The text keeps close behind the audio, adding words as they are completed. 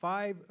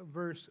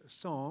5-verse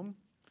psalm.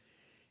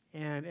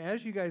 And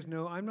as you guys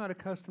know, I'm not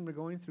accustomed to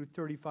going through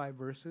 35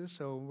 verses,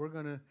 so we're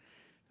going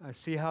to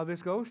see how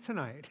this goes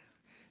tonight.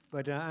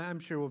 But I'm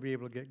sure we'll be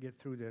able to get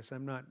through this.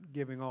 I'm not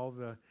giving all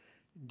the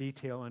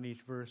detail on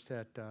each verse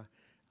that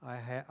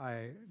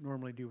I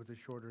normally do with the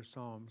shorter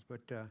psalms.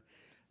 But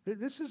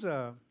this is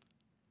a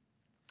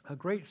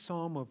great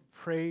psalm of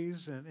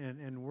praise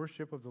and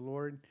worship of the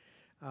Lord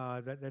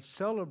that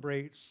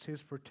celebrates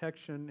His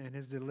protection and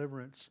His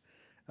deliverance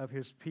of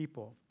His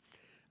people.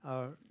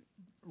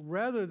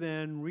 Rather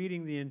than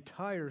reading the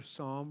entire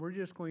psalm, we're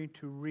just going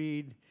to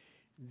read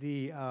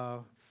the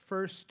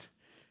first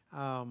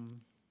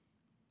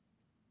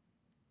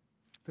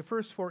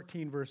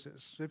 14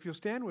 verses. So if you'll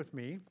stand with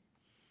me,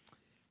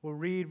 we'll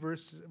read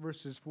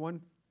verses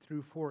 1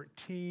 through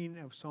 14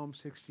 of Psalm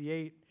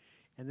 68,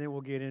 and then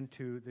we'll get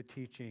into the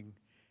teaching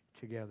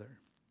together.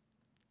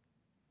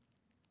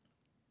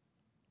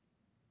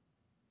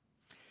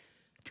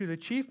 To the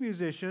chief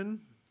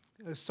musician,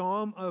 a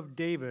psalm of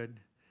David,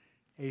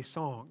 a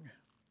song.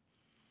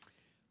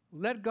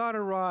 Let God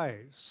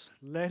arise,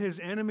 let His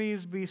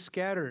enemies be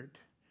scattered.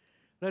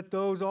 Let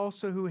those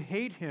also who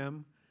hate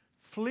Him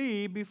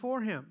flee before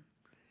Him.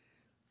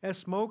 As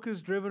smoke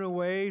is driven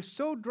away,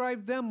 so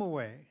drive them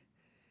away.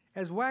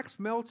 As wax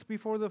melts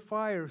before the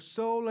fire,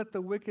 so let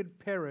the wicked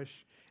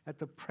perish at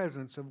the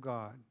presence of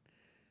God.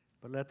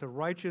 But let the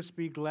righteous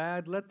be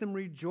glad, let them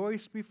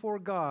rejoice before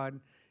God.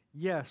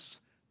 Yes,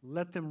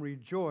 let them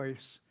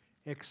rejoice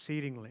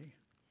exceedingly.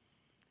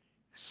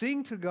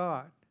 Sing to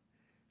God,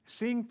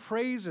 sing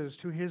praises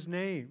to His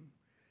name.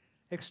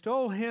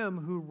 Extol Him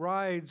who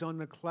rides on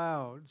the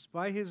clouds,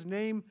 by His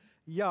name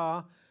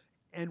Yah,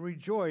 and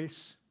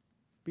rejoice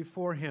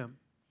before Him.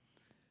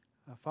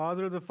 A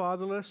father of the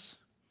fatherless,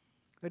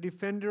 the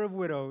defender of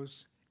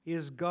widows,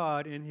 is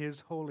God in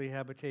His holy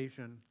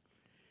habitation.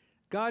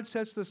 God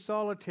sets the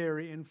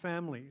solitary in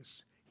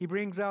families. He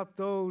brings out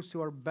those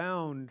who are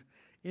bound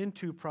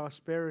into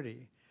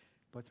prosperity,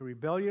 but the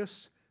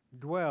rebellious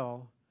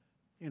dwell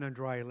in a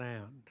dry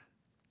land.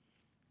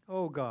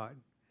 O God,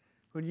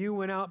 when you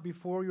went out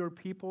before your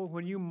people,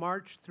 when you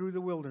marched through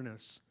the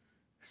wilderness,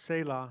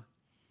 Selah,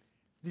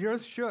 the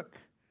earth shook.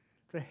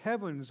 The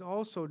heavens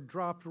also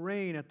dropped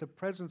rain at the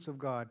presence of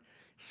God.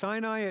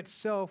 Sinai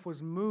itself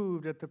was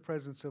moved at the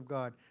presence of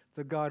God,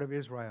 the God of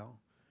Israel.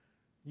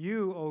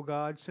 You, O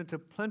God, sent a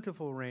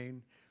plentiful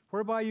rain,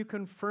 whereby you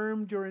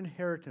confirmed your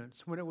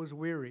inheritance when it was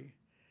weary.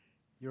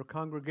 Your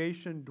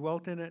congregation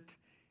dwelt in it.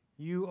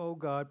 You, O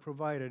God,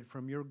 provided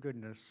from your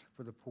goodness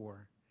for the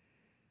poor.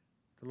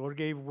 The Lord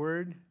gave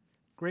word.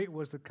 Great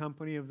was the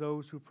company of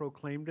those who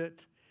proclaimed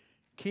it.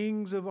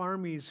 Kings of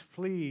armies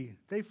flee.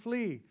 They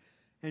flee.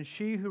 And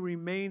she who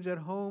remains at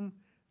home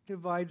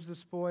divides the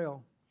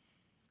spoil.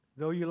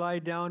 Though you lie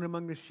down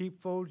among the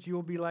sheepfolds, you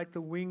will be like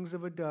the wings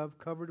of a dove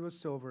covered with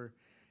silver,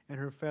 and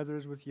her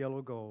feathers with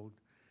yellow gold.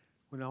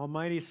 When the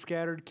Almighty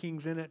scattered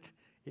kings in it,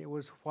 it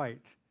was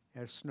white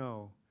as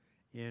snow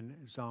in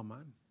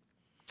Zaman.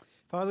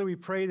 Father, we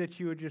pray that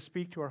you would just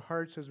speak to our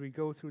hearts as we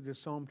go through this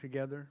psalm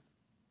together.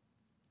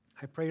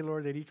 I pray,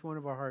 Lord, that each one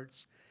of our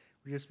hearts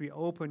would just be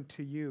open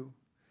to you.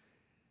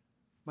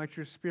 Might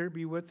your Spirit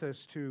be with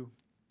us to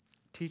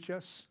teach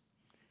us,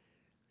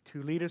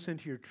 to lead us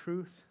into your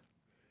truth.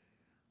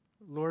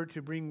 Lord,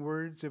 to bring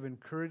words of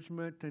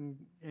encouragement and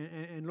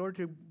Lord,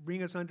 to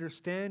bring us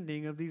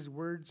understanding of these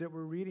words that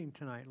we're reading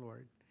tonight,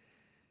 Lord.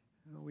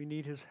 We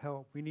need His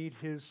help. We need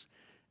His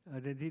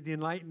the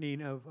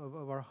enlightening of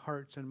our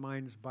hearts and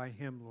minds by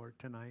Him, Lord,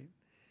 tonight.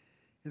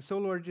 And so,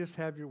 Lord, just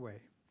have your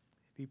way.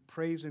 Be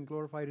praised and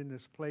glorified in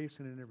this place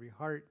and in every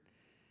heart.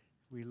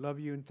 We love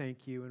you and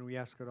thank you, and we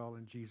ask it all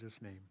in Jesus'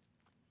 name.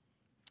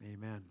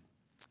 Amen.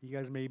 You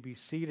guys may be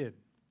seated.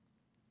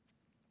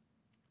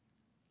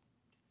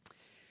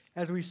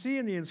 As we see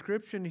in the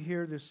inscription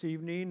here this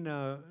evening,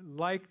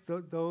 like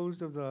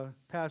those of the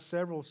past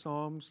several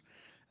psalms,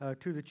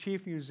 to the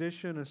chief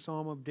musician, a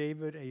psalm of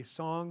David, a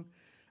song.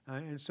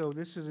 And so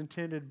this is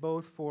intended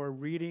both for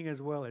reading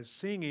as well as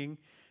singing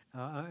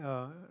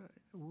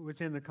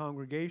within the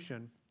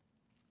congregation.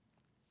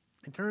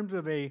 In terms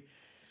of a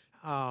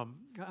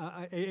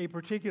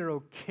particular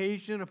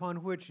occasion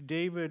upon which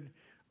David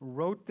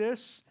wrote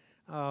this,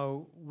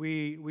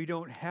 we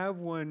don't have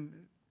one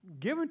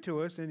given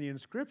to us in the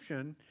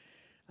inscription,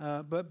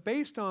 but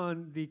based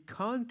on the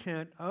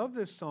content of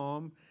the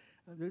psalm,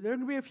 there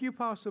can be a few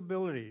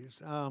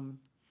possibilities.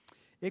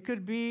 It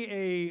could be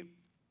a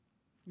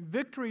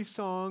victory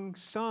song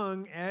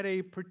sung at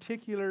a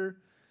particular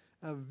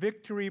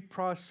victory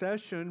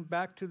procession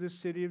back to the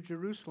city of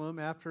Jerusalem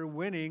after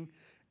winning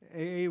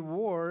a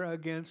war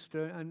against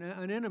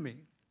an enemy.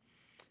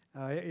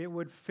 It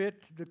would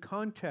fit the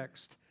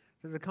context.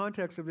 The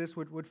context of this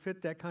would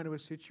fit that kind of a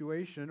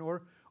situation,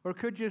 or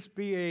could just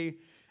be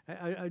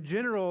a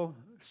general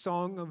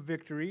song of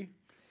victory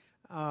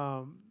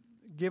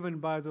given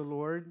by the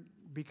Lord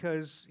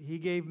because He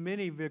gave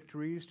many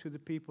victories to the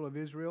people of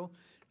Israel.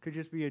 Could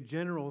just be a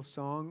general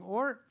song.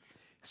 Or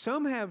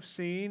some have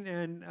seen,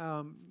 and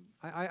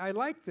I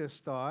like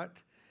this thought,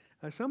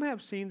 Some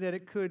have seen that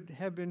it could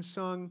have been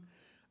sung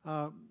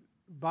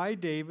by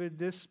David,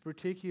 this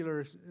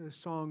particular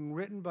song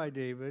written by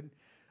David,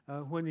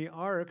 when the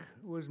ark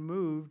was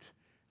moved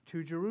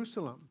to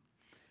Jerusalem.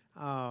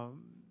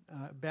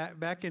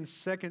 Back in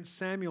 2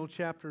 Samuel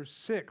chapter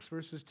 6,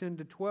 verses 10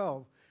 to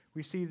 12,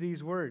 we see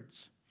these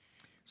words.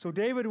 So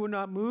David would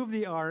not move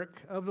the ark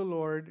of the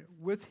Lord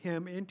with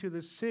him into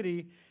the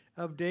city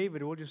of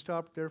David. We'll just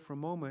stop there for a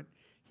moment.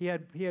 He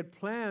had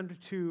planned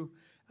to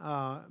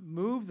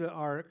move the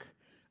ark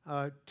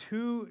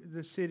to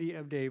the city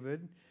of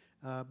David,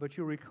 but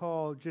you'll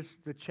recall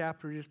just the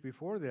chapter just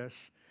before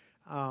this,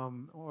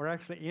 or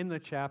actually in the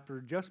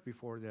chapter just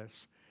before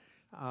this,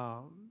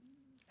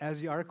 as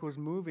the ark was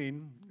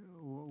moving,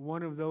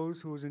 one of those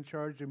who was in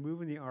charge of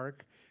moving the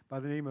ark by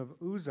the name of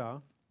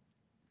Uzzah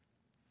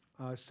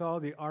saw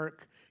the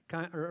ark,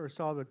 or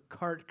saw the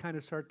cart kind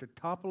of start to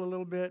topple a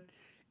little bit,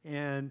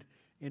 and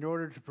in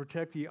order to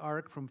protect the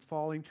ark from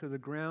falling to the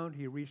ground,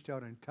 he reached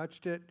out and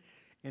touched it.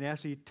 And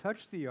as he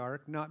touched the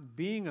ark, not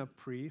being a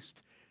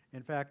priest,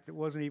 in fact, it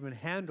wasn't even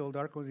handled, the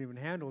ark wasn't even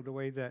handled the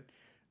way that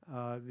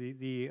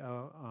the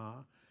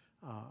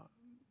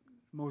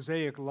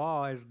Mosaic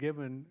law as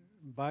given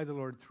by the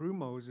Lord through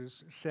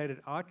Moses said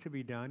it ought to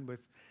be done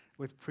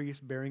with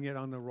priests bearing it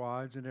on the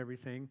rods and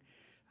everything.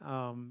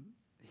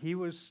 He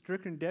was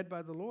stricken dead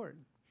by the Lord.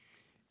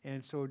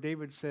 And so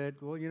David said,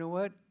 well, you know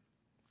what?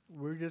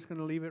 We're just going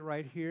to leave it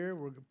right here.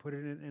 We're going to put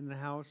it in the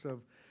house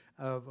of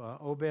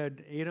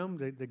Obed-Edom,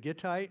 the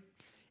Gittite.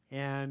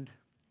 And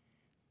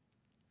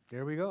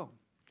there we go.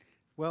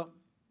 Well,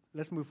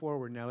 let's move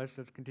forward now. Let's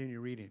continue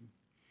reading.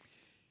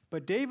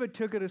 But David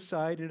took it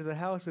aside into the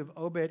house of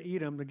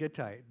Obed-Edom the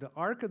Gittite. The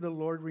ark of the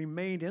Lord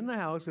remained in the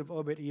house of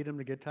Obed-Edom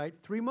the Gittite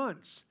 3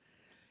 months.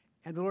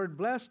 And the Lord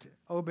blessed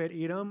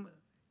Obed-Edom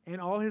and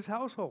all his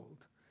household.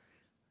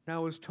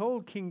 Now it was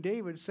told King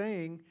David,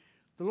 saying,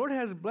 the Lord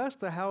has blessed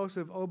the house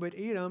of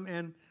Obed-Edom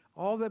and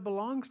all that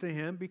belongs to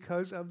him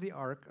because of the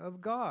ark of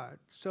God.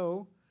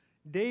 So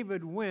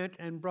David went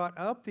and brought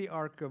up the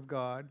ark of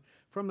God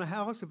from the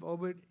house of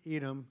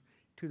Obed-Edom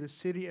to the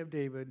city of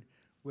David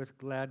with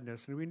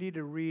gladness. And we need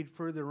to read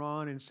further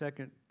on in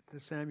 2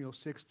 Samuel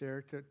 6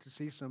 there to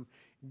see some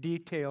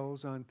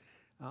details on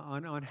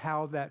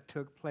how that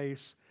took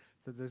place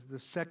the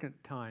second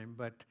time.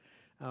 But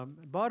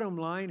bottom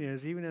line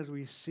is, even as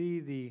we see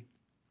the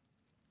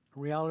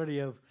reality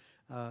of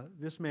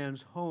this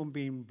man's home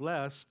being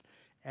blessed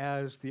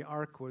as the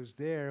ark was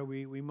there,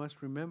 we must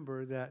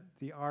remember that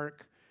the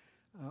ark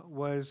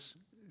was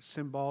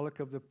symbolic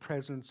of the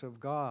presence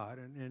of God.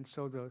 And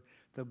so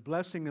the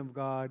blessing of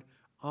God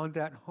on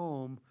that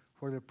home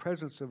where the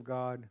presence of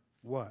God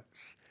was.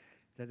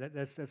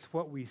 That's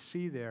what we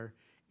see there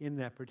in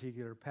that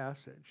particular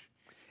passage.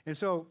 And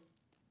so,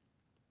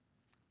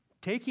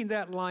 taking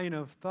that line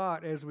of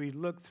thought as we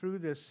look through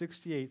this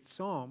 68th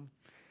Psalm,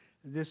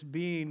 this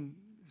being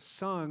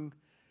sung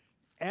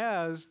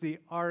as the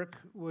ark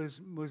was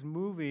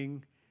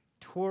moving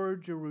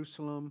toward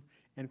Jerusalem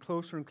and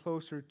closer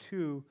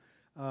to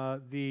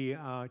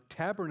the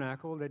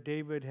tabernacle that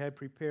David had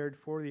prepared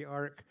for the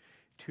ark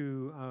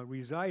to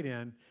reside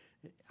in,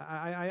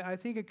 I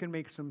think it can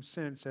make some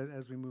sense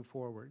as we move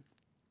forward.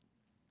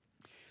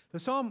 The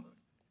psalm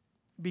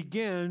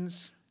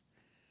begins,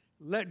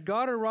 let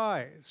God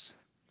arise,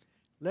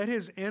 let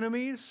his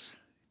enemies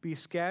be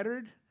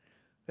scattered,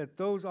 that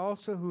those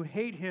also who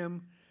hate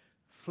him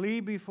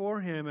flee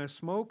before him. As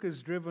smoke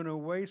is driven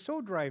away,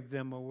 so drive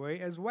them away.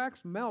 As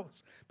wax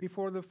melts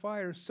before the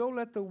fire, so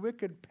let the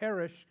wicked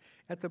perish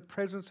at the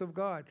presence of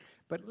God.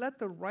 But let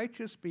the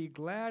righteous be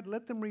glad.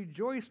 Let them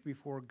rejoice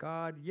before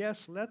God.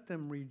 Yes, let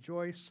them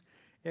rejoice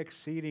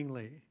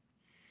exceedingly.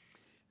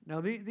 Now,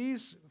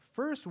 these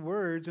first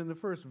words in the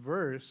first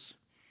verse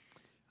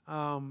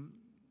are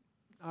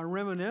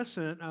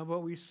reminiscent of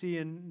what we see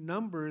in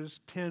Numbers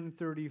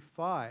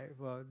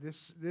 10:35.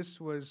 This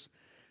was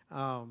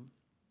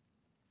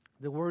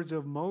the words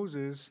of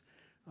Moses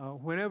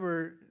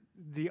whenever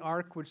the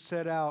ark would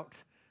set out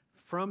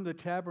from the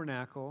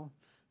tabernacle.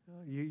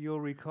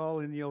 You'll recall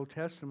in the Old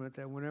Testament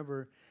that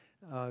whenever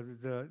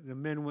the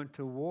men went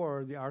to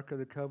war, the Ark of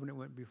the Covenant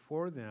went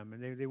before them,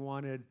 and they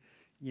wanted,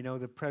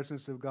 the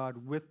presence of God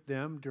with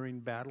them during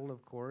battle,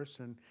 of course,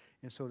 and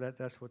so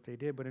that's what they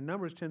did. But in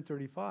Numbers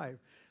 10:35,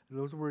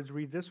 those words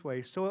read this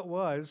way: so it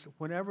was,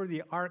 whenever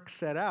the ark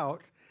set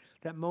out,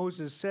 that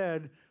Moses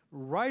said,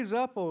 rise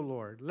up, O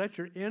Lord, let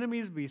your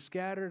enemies be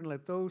scattered, and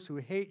let those who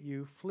hate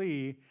you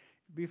flee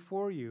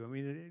before you. I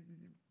mean,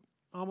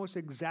 almost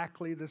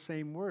exactly the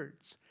same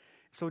words.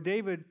 So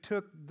David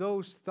took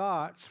those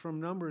thoughts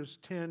from Numbers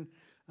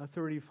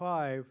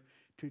 10:35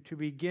 to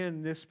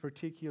begin this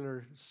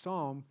particular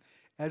psalm,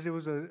 as it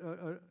was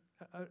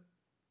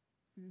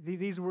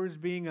these words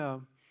being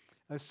a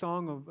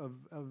song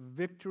of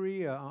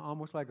victory,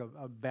 almost like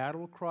a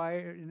battle cry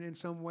in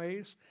some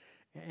ways,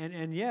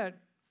 and yet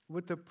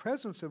with the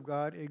presence of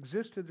God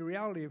existed the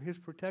reality of his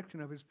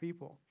protection of his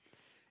people.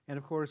 And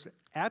of course,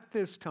 at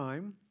this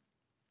time,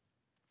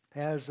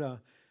 as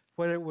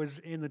whether it was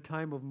in the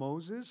time of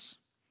Moses,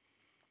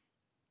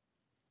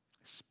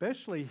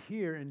 especially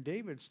here in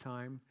David's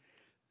time,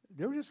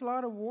 there were just a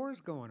lot of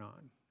wars going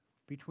on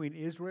between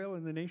Israel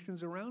and the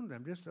nations around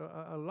them. Just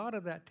a lot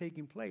of that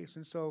taking place.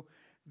 And so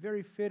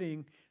very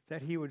fitting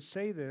that he would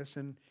say this.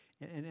 And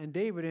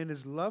David, in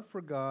his love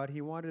for God,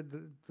 he wanted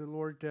the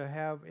Lord to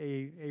have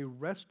a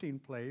resting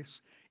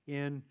place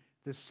in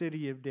the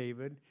city of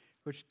David,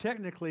 which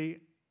technically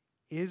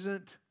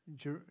isn't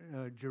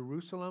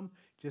Jerusalem,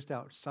 just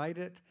outside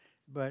it,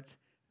 but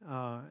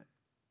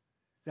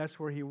that's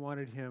where he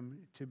wanted him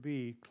to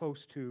be,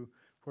 close to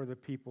where the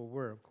people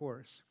were, of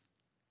course.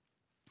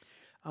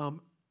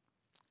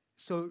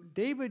 So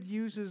David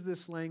uses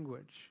this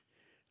language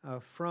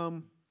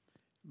from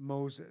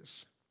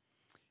Moses.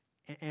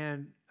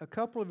 And a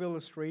couple of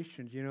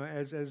illustrations,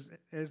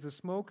 as the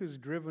smoke is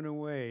driven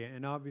away,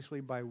 and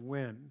obviously by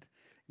wind,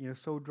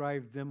 so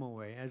drive them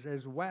away.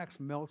 As wax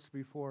melts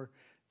before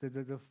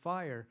the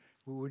fire,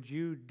 would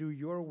you do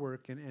your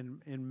work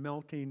in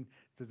melting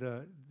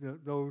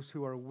those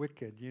who are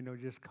wicked,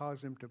 just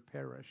cause them to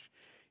perish.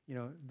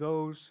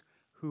 Those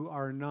who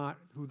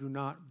do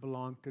not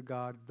belong to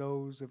God,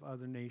 those of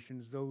other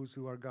nations, those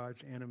who are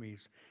God's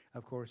enemies,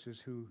 of course, is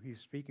who he's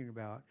speaking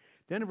about.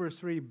 Then in verse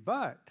 3,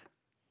 but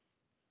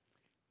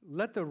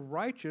let the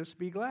righteous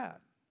be glad.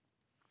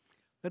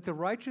 Let the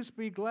righteous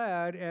be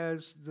glad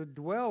as the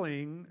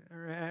dwelling,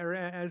 or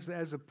as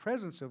the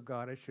presence of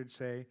God, I should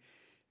say,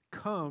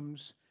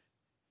 comes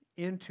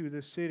into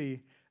the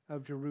city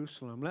of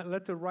Jerusalem.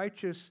 Let the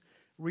righteous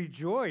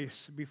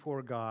rejoice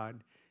before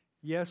God.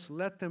 Yes,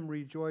 let them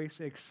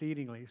rejoice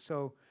exceedingly.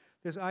 So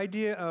this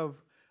idea of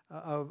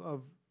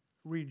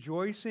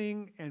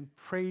rejoicing and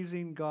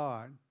praising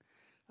God.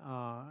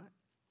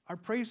 Our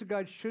praise to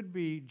God should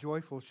be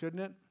joyful,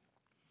 shouldn't it?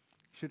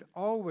 Should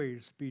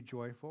always be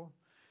joyful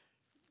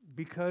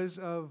because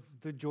of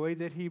the joy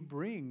that he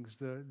brings,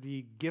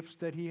 the gifts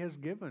that he has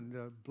given,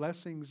 the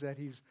blessings that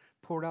he's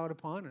poured out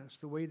upon us,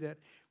 the way that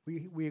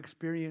we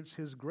experience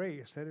his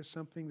grace. That is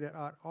something that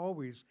ought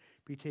always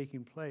be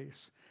taking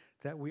place,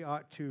 that we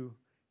ought to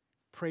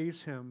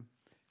praise him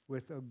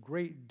with a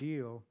great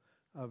deal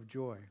of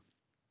joy.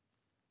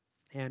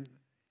 And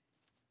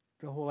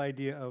the whole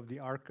idea of the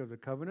Ark of the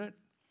Covenant,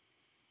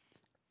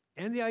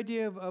 and the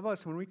idea of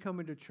us when we come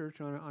into church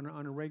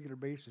on a regular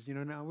basis.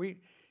 Now we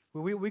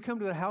come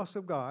to the house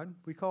of God.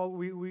 We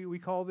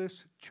call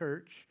this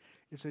church.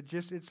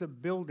 It's a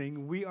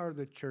building. We are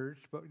the church,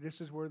 but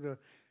this is where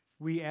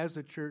we as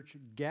the church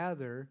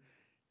gather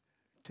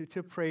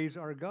to praise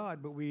our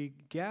God. But we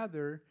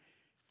gather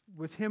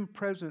with him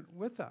present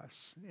with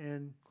us.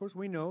 And of course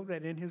we know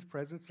that in his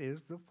presence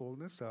is the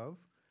fullness of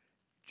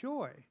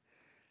joy.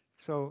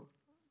 So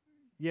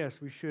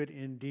yes, we should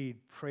indeed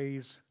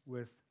praise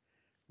with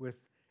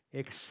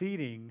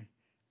exceeding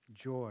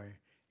joy,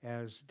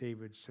 as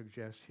David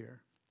suggests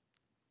here.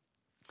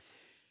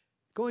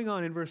 Going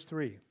on in verse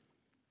 3.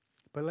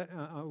 But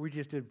we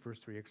just did verse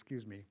 3,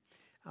 excuse me.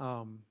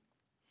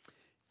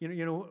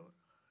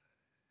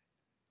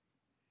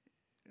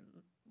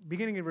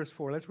 Beginning in verse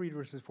 4, let's read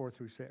verses 4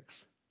 through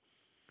 6.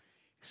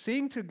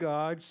 Sing to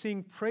God,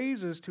 sing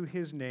praises to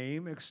his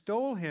name,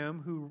 extol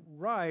him who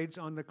rides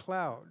on the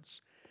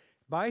clouds.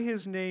 By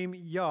his name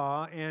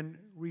Yah, and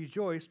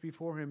rejoice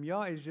before him.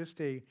 Yah is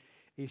just a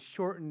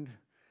shortened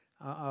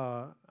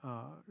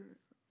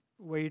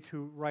way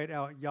to write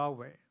out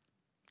Yahweh,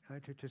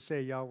 to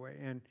say Yahweh.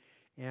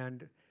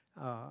 And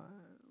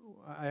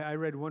I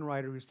read one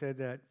writer who said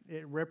that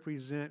it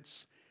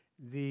represents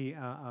the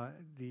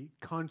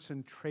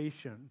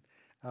concentration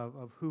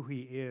of who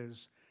he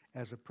is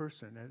as a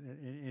person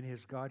in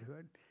his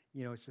godhood.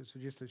 It's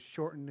just a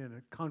shortened and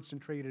a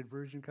concentrated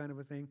version kind of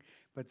a thing,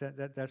 but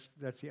that's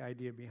the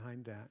idea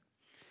behind that.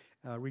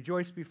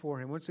 Rejoice before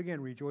him. Once again,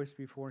 rejoice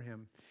before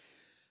him.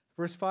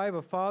 Verse 5,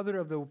 a father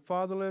of the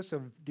fatherless,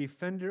 a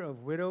defender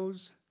of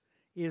widows,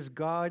 is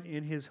God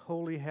in his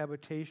holy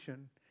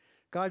habitation.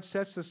 God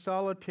sets the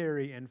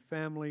solitary in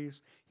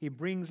families. He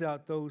brings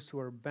out those who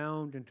are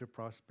bound into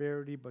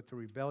prosperity, but the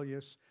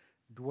rebellious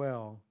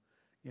dwell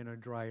in a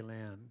dry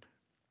land.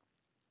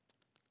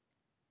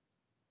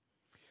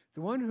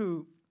 The one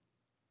who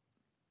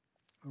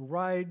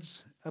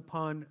rides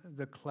upon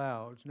the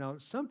clouds. Now,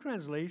 some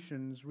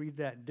translations read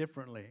that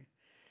differently.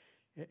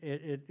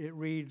 It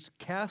reads,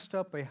 cast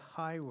up a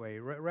highway,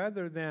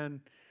 rather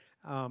than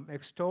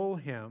extol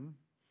him.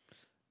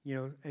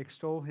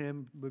 Extol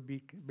him would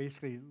be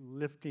basically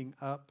lifting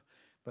up,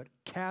 but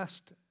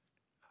cast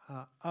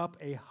up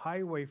a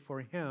highway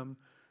for him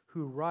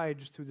who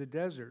rides through the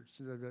deserts.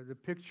 The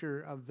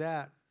picture of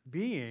that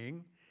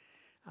being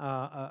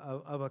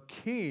of a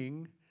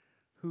king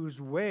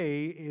whose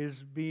way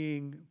is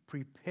being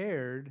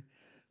prepared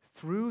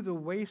through the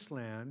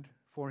wasteland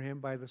for him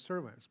by the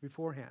servants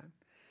beforehand.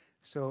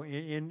 So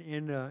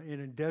in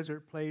a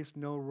desert place,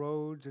 no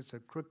roads, it's a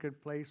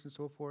crooked place and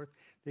so forth,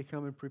 they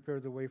come and prepare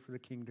the way for the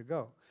king to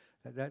go.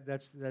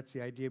 That's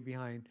the idea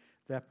behind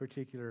that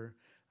particular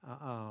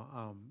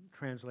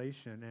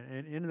translation.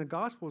 And in the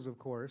Gospels, of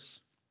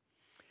course,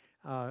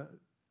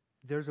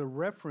 there's a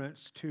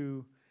reference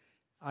to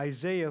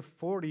Isaiah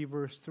 40,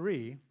 verse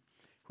 3,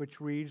 which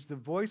reads, "The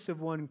voice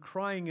of one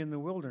crying in the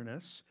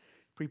wilderness,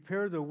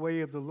 prepare the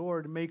way of the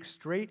Lord, make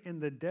straight in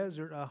the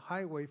desert a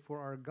highway for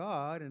our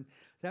God." And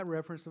that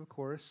reference, of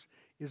course,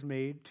 is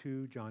made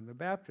to John the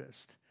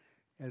Baptist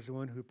as the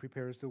one who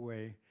prepares the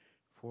way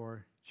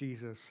for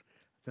Jesus,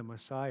 the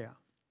Messiah.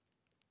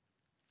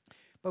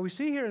 But we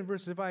see here in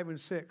verses 5 and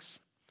 6,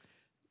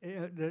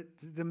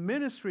 the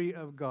ministry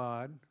of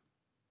God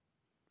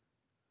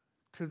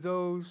to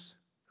those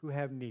who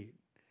have need,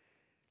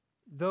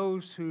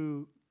 those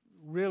who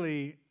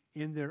really,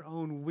 in their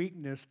own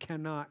weakness,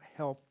 cannot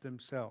help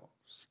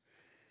themselves.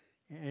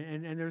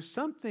 And there's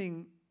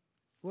something,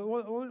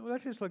 well,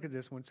 let's just look at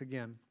this once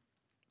again.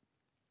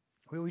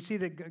 We see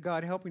that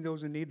God helping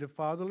those in need, the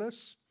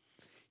fatherless.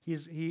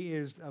 He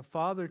is a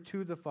father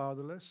to the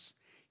fatherless.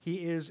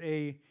 He is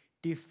a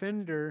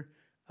defender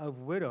of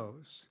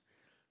widows.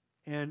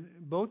 And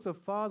both the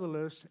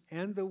fatherless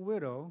and the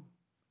widow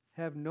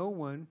have no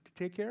one to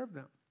take care of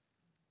them.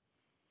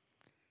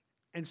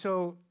 And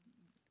so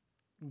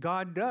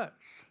God does.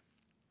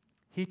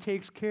 He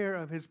takes care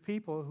of his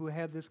people who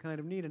have this kind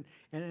of need.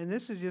 And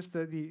this is just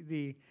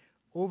the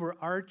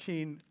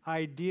overarching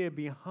idea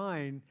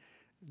behind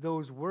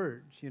those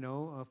words,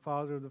 a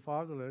father of the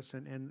fatherless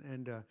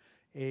and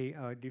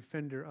a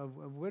defender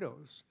of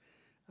widows.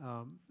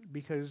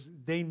 Because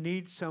they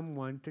need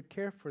someone to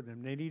care for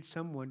them. They need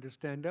someone to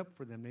stand up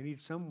for them. They need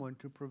someone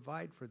to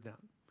provide for them.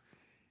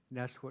 And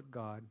that's what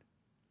God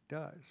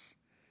does.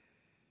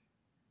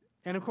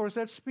 And of course,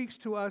 that speaks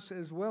to us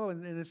as well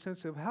in the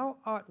sense of how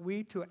ought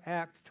we to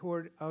act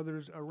toward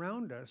others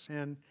around us.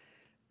 And,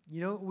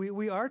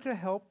 we are to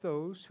help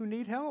those who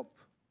need help.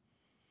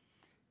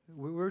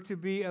 We're to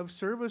be of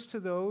service to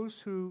those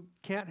who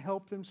can't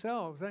help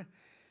themselves. I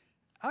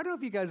don't know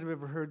if you guys have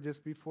ever heard this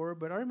before,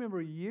 but I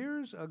remember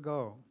years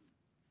ago,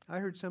 I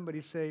heard somebody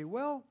say,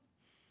 well,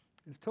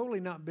 it's totally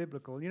not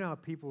biblical. You know how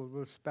people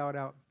will spout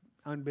out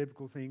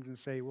unbiblical things and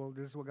say, well,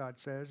 this is what God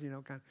says, kind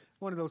of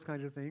one of those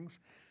kinds of things.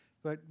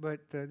 But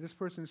this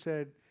person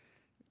said,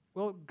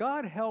 well,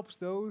 God helps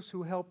those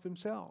who help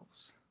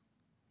themselves.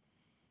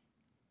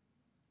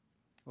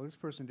 Well, this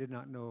person did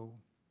not know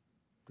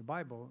the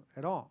Bible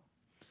at all.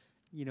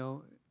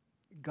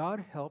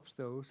 God helps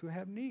those who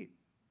have need.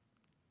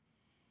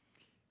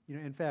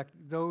 In fact,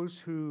 those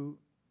who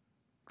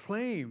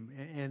claim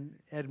and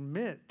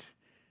admit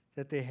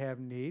that they have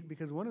need,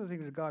 because one of the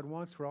things that God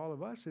wants for all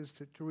of us is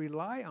to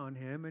rely on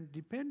him and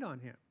depend on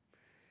him.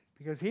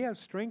 Because he has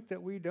strength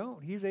that we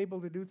don't. He's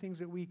able to do things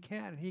that we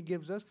can't. He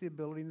gives us the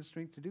ability and the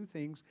strength to do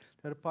things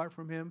that apart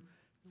from him,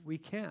 we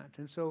can't.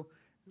 And so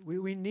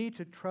we need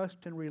to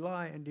trust and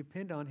rely and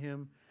depend on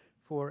him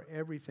for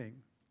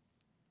everything.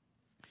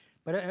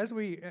 But as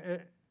we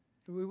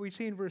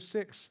see in verse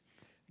 6,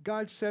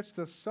 God sets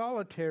the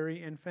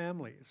solitary in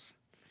families.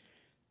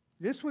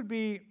 This would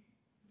be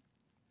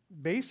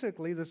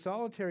basically the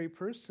solitary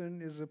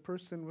person is a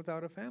person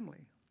without a family.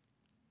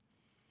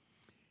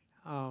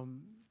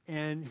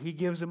 And he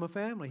gives them a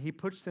family. He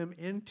puts them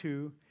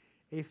into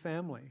a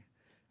family.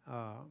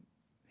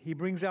 He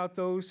brings out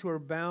those who are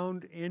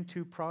bound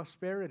into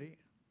prosperity.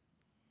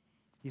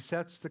 He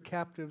sets the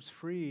captives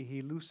free.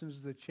 He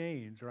loosens the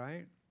chains,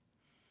 right?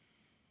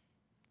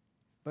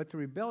 But the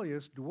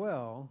rebellious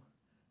dwell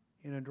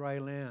in a dry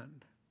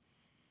land.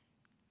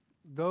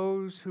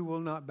 Those who will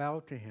not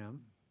bow to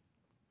him,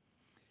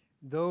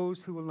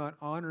 those who will not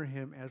honor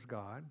him as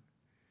God,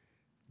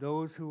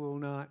 those who will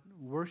not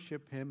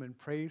worship him and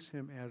praise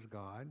him as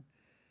God,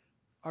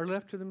 are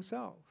left to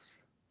themselves.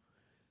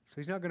 So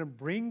he's not going to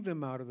bring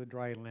them out of the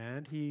dry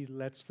land. He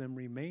lets them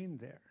remain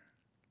there.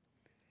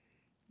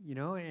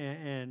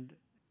 And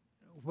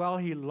while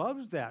he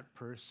loves that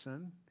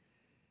person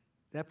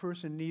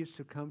needs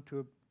to come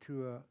to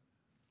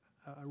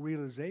a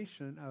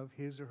realization of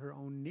his or her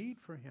own need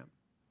for him.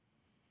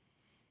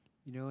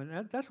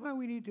 And that's why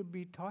we need to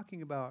be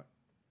talking about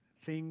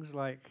things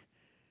like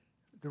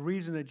the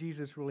reason that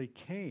Jesus really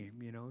came,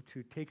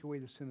 to take away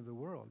the sin of the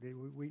world.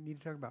 We need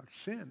to talk about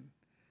sin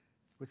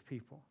with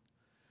people.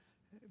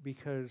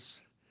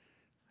 Because,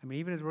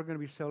 even as we're going to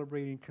be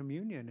celebrating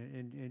communion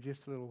in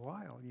just a little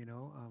while,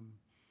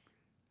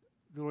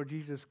 the Lord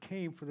Jesus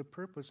came for the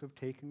purpose of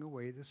taking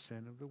away the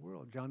sin of the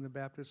world. John the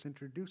Baptist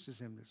introduces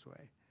him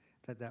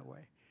that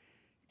way.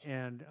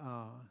 And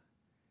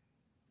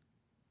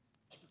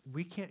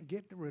we can't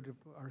get rid of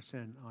our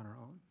sin on our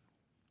own.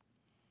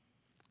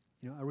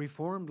 A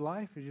reformed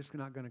life is just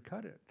not going to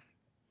cut it.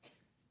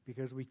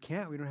 Because we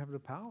don't have the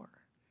power.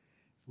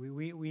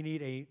 We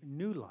need a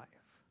new life.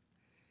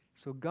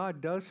 So God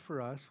does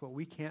for us what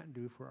we can't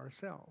do for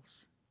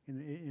ourselves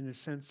in the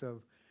sense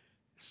of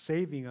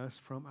saving us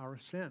from our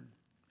sin.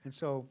 And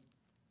so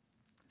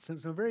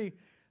some very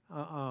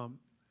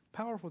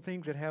powerful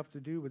things that have to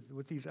do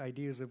with these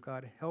ideas of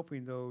God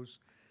helping those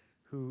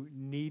who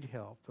need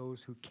help,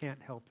 those who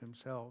can't help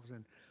themselves.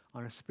 And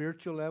on a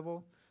spiritual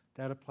level,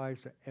 that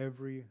applies to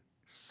every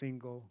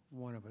single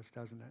one of us,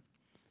 doesn't it?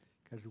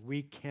 Because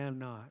we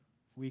cannot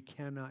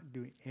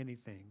do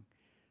anything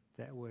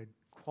that would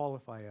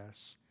qualify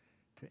us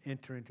to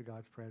enter into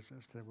God's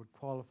presence, that would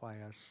qualify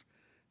us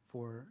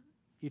for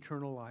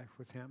eternal life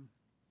with him.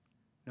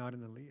 Not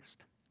in the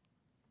least.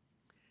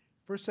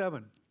 Verse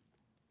 7.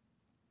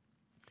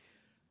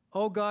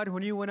 O God,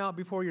 when you went out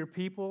before your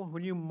people,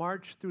 when you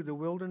marched through the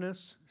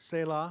wilderness,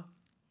 Selah.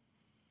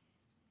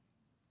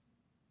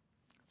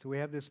 So we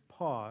have this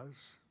pause.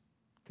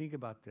 Think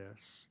about this.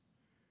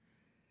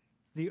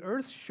 The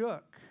earth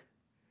shook.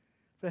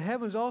 The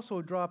heavens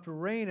also dropped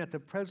rain at the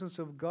presence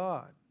of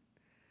God.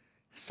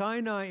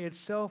 Sinai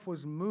itself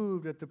was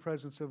moved at the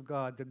presence of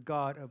God, the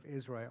God of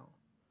Israel.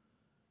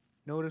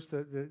 Notice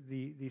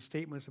the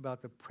statements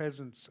about the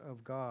presence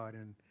of God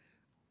and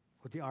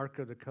what the Ark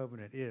of the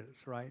Covenant is,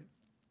 right?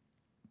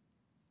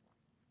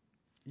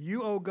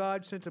 You, O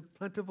God, sent a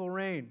plentiful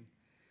rain,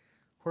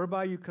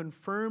 whereby you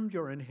confirmed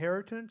your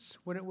inheritance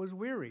when it was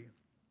weary.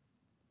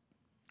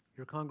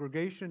 Your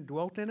congregation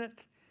dwelt in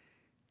it.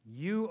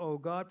 You, O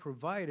God,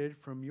 provided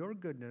from your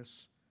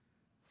goodness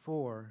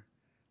for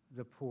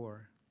the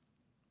poor.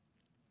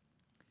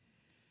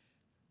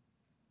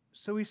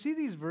 So we see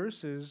these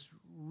verses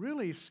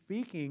really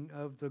speaking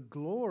of the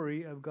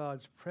glory of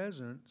God's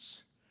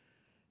presence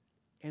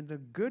and the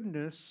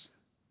goodness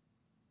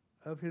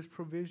of his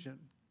provision.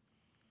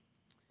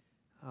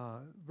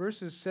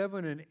 Verses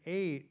 7 and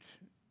 8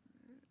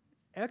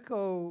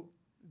 echo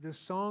the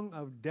song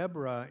of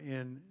Deborah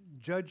in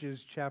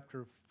Judges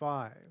chapter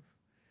 5.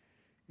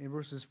 In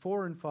verses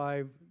 4 and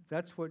 5,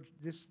 that's what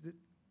this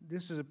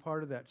is a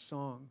part of that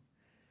song.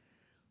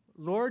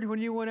 Lord, when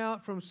you went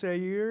out from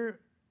Seir,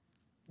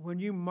 when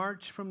you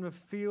marched from the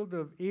field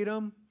of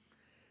Edom,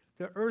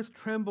 the earth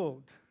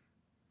trembled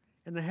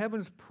and the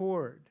heavens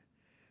poured.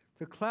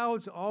 The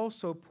clouds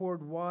also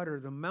poured water.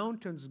 The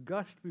mountains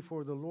gushed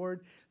before the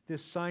Lord,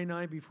 this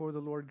Sinai before the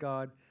Lord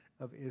God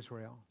of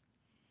Israel.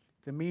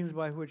 The means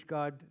by which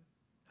God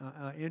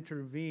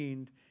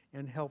intervened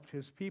and helped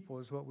his people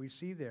is what we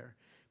see there.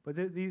 But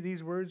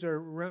these words are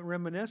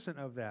reminiscent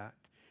of that.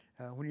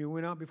 When you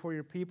went out before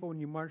your people, when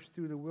you marched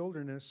through the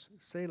wilderness,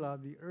 Selah,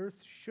 the earth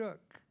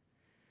shook.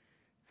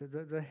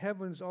 The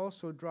heavens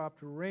also dropped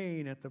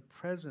rain at the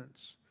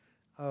presence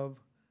of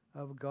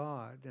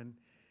God. And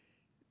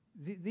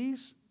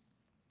these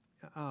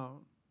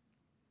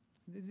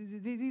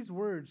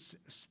words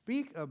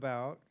speak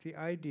about the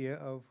idea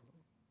of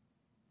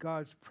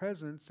God's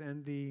presence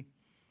and the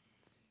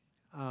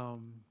awe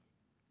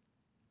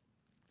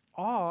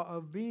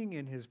of being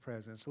in his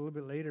presence. A little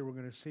bit later, we're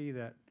going to see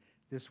that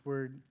this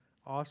word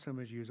awesome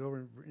is used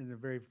over in the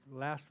very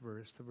last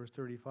verse, the verse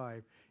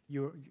 35.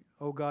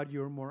 O God,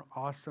 you are more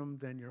awesome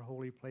than your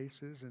holy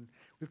places. And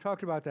we've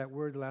talked about that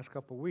word the last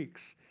couple of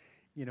weeks,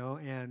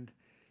 and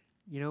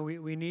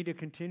we need to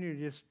continue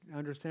to just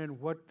understand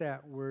what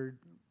that word,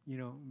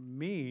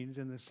 means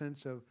in the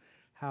sense of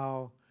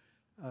how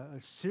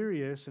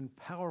serious and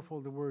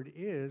powerful the word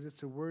is.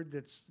 It's a word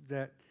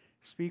that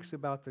speaks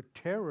about the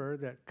terror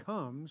that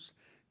comes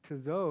to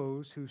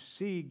those who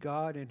see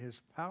God and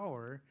his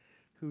power,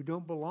 who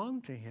don't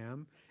belong to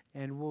him,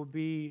 and will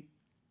be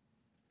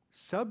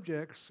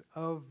subjects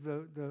of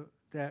the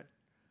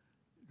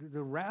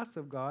wrath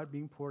of God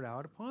being poured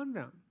out upon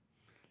them.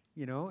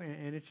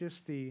 And it's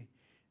just a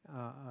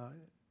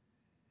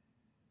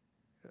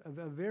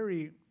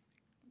very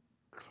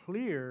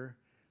clear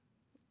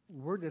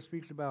word that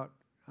speaks about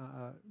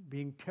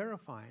being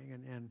terrifying.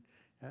 And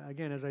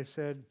again, as I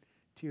said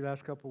to you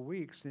last couple of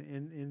weeks,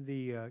 in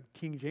the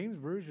King James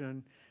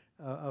Version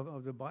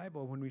of the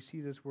Bible, when we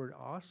see this word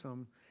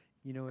awesome,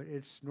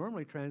 it's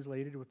normally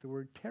translated with the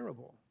word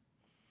terrible.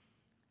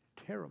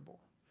 Terrible.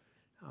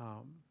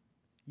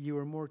 You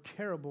are more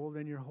terrible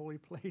than your holy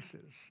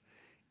places.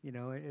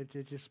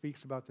 It just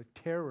speaks about the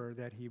terror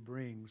that he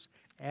brings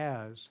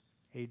as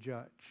a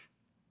judge.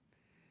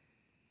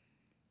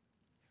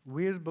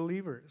 We as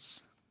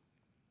believers,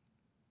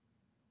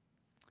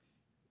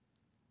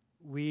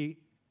 we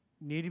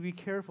need to be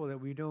careful that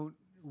we don't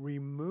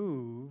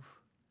remove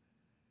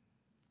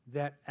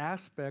that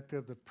aspect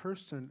of the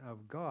person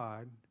of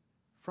God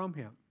from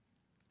him.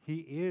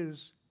 He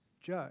is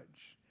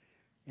judge,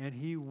 and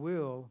he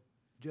will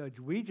judge.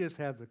 We just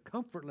have the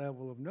comfort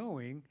level of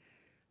knowing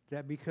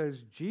that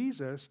because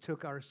Jesus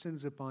took our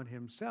sins upon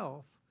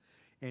himself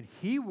and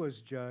he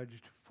was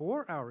judged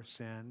for our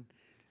sin,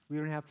 we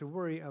don't have to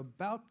worry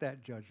about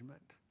that judgment.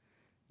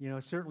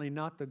 Certainly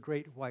not the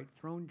great white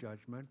throne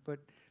judgment, but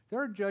there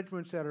are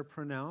judgments that are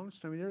pronounced.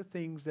 I mean, there are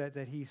things that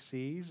he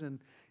sees, and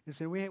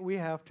so we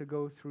have to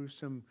go through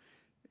some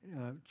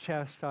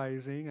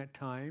chastising at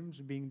times,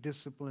 being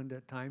disciplined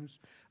at times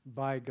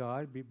by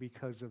God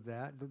because of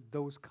that,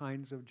 those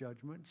kinds of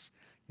judgments.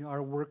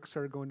 Our works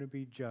are going to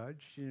be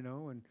judged,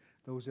 and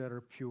those that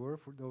are pure,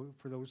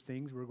 for those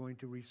things, we're going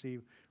to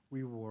receive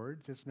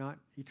rewards. It's not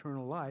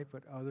eternal life,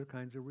 but other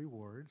kinds of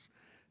rewards,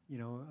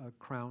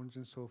 crowns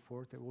and so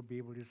forth that we'll be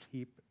able to just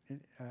heap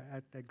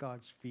at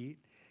God's feet,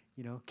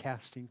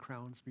 casting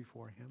crowns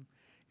before him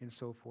and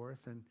so forth.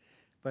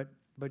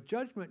 But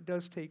judgment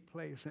does take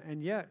place,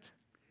 and yet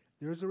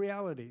there's a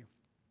reality,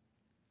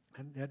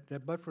 and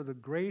that but for the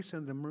grace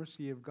and the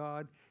mercy of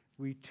God,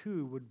 we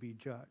too would be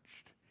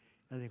judged.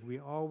 I think we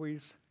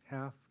always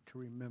have to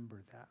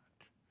remember that.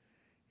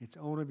 It's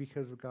only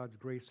because of God's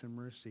grace and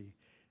mercy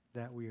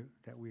that we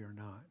are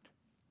not.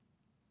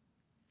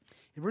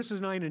 In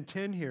verses 9 and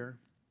 10 here,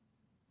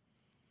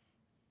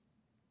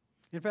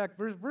 in fact,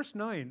 verse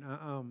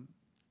 9,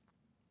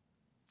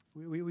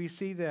 we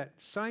see that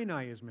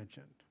Sinai is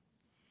mentioned.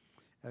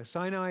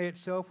 Sinai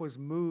itself was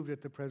moved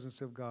at the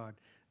presence of God,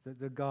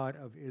 the God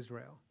of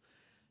Israel.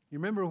 You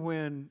remember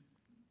when,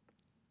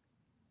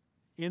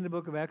 in the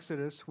book of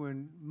Exodus,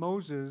 when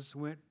Moses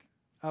went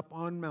up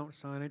on Mount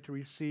Sinai to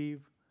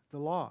receive the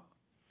law.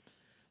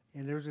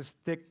 And there was this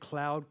thick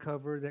cloud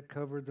cover that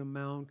covered the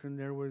mountain.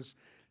 There was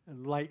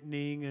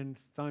lightning and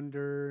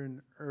thunder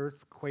and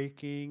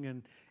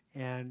earthquaking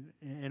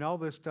and all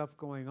this stuff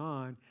going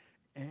on.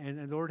 And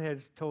the Lord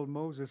had told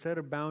Moses, set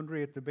a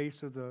boundary at the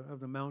base of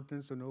the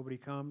mountain so nobody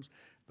comes.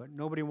 But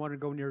nobody wanted to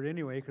go near it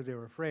anyway because they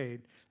were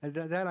afraid. And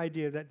that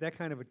idea, that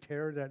kind of a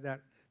terror,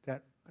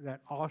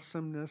 that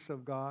awesomeness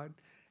of God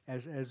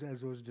as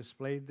was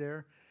displayed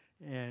there.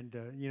 And,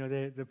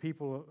 the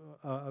people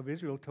of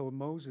Israel told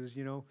Moses,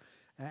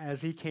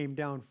 as he came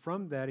down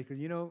from that, he said,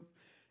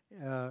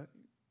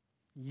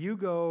 you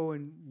go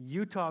and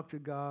you talk to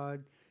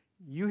God.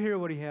 You hear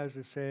what he has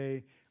to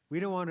say. We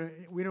don't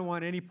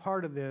want any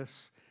part of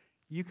this.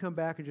 You come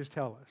back and just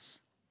tell us,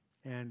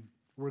 and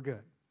we're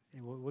good,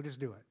 and we'll just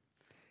do it.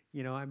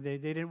 They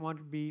didn't want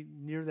to be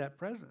near that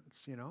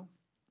presence,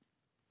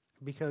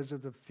 because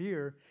of the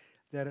fear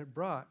that it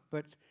brought.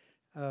 But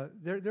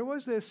there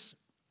was this,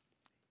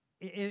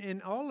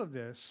 in all of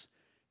this,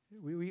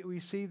 we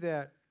see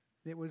that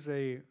it was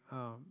a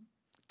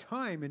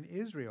time in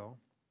Israel,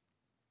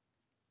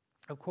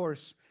 of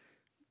course,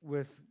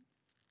 with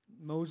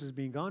Moses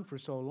being gone for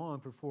so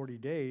long, for 40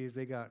 days,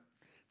 they got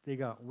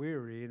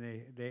weary,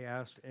 and they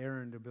asked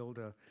Aaron to build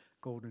a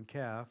golden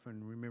calf,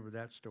 and remember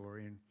that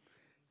story, and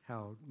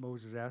how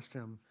Moses asked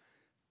him,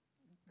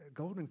 a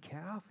golden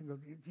calf? And goes,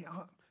 yeah,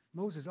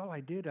 Moses, all I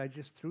did, I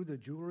just threw the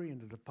jewelry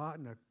into the pot,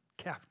 and the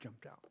calf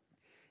jumped out,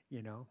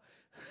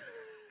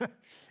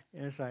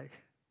 And it's like,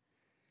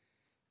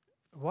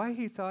 why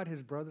he thought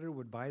his brother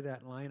would buy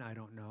that line, I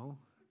don't know.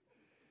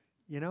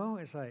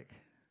 It's like,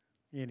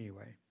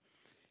 anyway.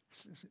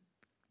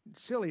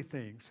 Silly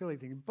thing.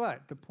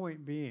 But the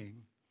point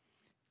being,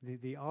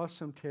 the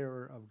awesome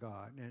terror of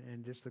God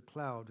and just the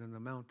clouds and the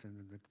mountain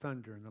and the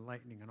thunder and the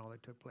lightning and all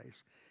that took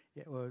place,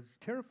 it was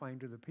terrifying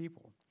to the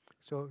people.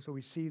 So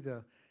we see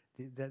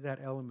that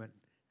element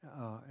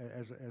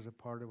as a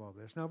part of all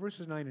this. Now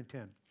verses 9 and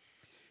 10.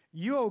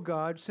 You, O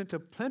God, sent a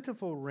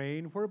plentiful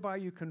rain whereby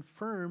you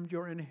confirmed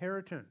your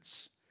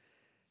inheritance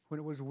when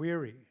it was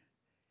weary.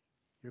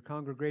 Your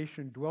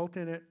congregation dwelt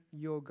in it.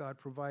 You, O God,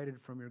 provided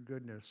from your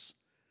goodness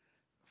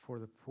for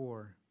the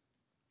poor.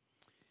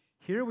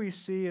 Here we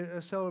see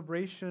a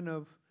celebration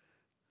of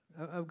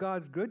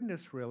God's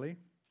goodness, really.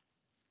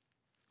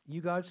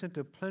 You, God, sent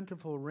a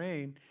plentiful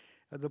rain.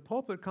 The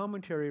pulpit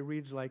commentary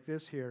reads like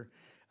this here.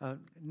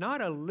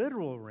 Not a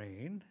literal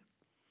rain,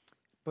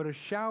 but a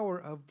shower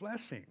of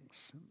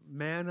blessings.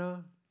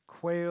 Manna,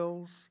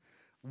 quails,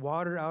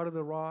 water out of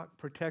the rock,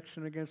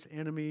 protection against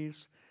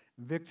enemies,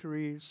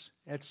 victories,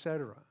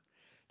 etc.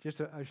 Just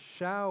a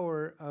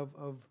shower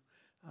of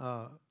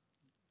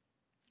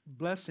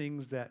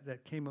blessings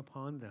that came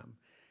upon them.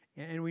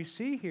 And we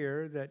see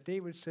here that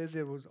David says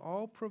it was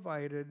all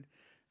provided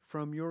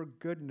from your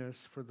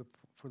goodness for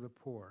the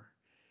poor.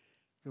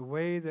 The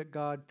way that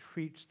God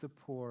treats the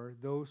poor,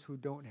 those who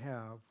don't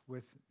have,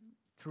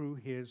 through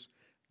his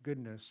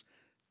goodness.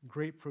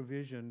 Great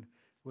provision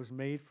was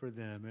made for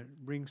them. It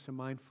brings to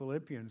mind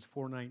Philippians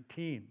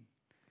 4:19.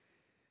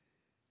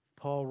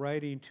 Paul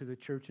writing to the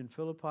church in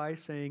Philippi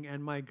saying,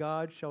 and my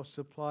God shall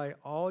supply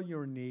all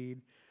your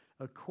need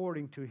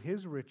according to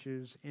his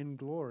riches in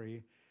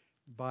glory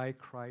by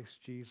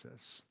Christ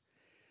Jesus.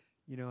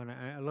 And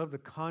I love the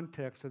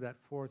context of that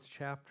 4th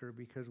chapter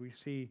because we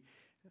see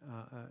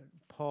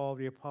Paul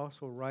the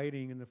apostle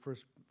writing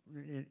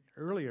in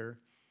earlier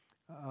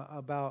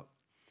about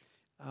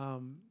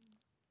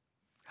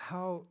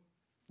how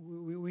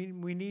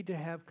we need to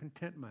have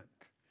contentment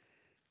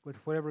with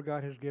whatever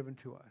God has given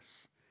to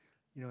us.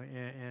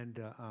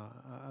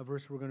 A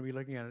verse we're going to be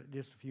looking at in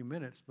just a few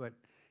minutes, and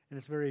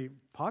it's a very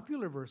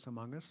popular verse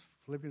among us,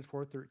 Philippians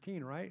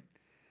 4:13, right?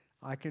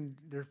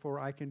 Therefore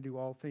I can do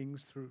all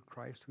things through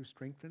Christ who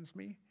strengthens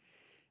me.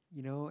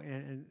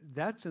 And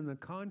that's in the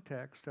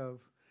context of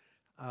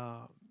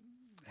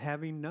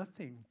having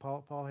nothing.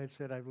 Paul had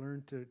said, I've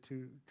learned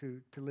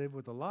to live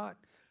with a lot.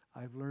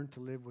 I've learned to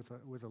live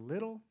with a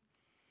little.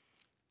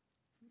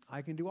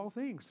 I can do all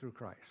things through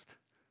Christ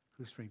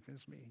who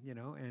strengthens me,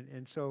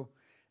 and so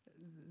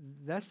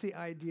that's the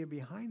idea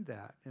behind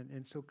that.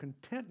 And so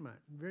contentment,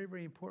 very,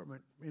 very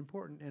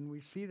important. And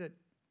we see that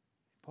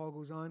Paul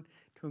goes on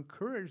to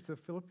encourage the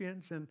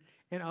Philippians and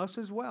us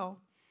as well.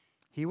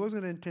 He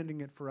wasn't intending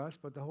it for us,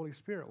 but the Holy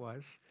Spirit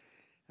was.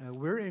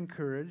 We're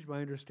encouraged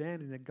by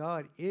understanding that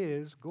God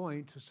is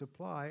going to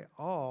supply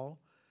all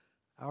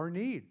our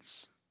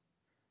needs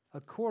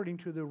according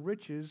to the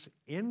riches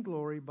in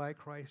glory by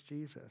Christ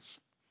Jesus.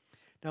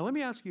 Now, let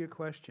me ask you a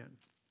question.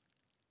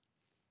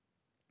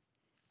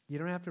 You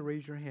don't have to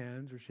raise your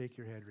hands or shake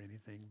your head or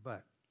anything,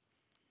 but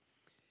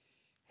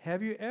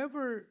have you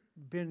ever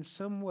been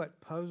somewhat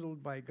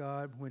puzzled by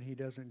God when he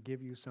doesn't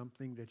give you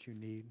something that you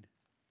need?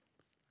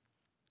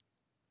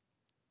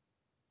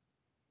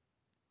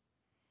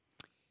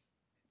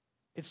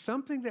 It's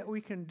something that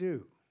we can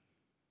do.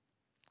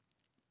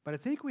 But I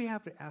think we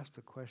have to ask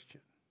the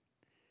question,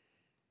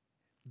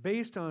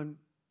 based on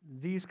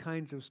these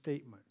kinds of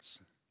statements.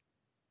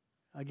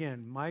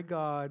 Again, my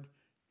God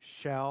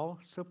shall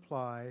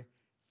supply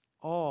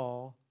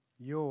all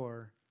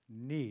your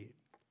need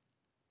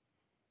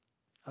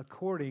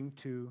according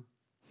to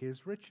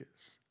his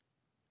riches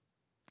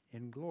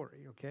in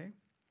glory, okay?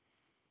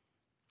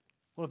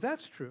 Well, if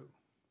that's true,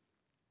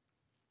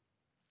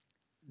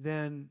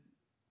 then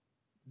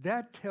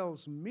that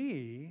tells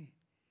me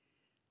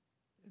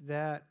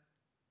that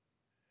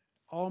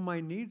all my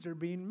needs are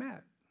being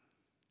met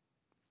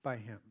by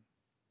him.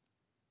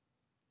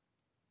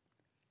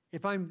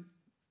 If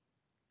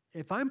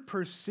I'm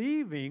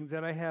perceiving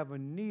that I have a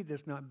need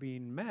that's not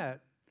being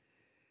met,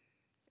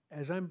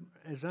 as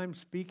I'm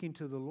speaking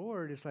to the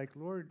Lord, it's like,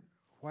 Lord,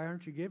 why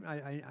aren't you giving?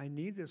 I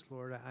need this,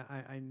 Lord.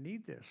 I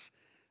need this.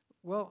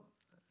 Well,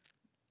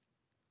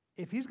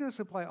 if he's going to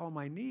supply all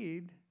my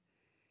need,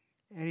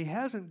 and he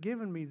hasn't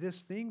given me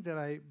this thing that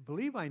I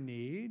believe I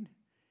need,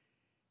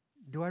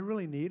 do I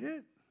really need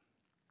it?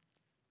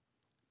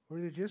 Or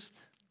is it just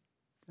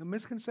a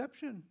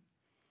misconception?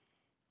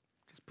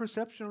 Just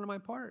perception on my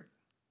part.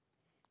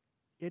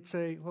 It's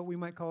what we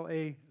might call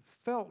a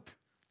felt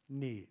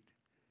need,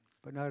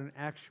 but not an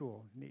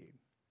actual need.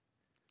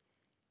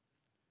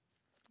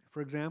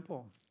 For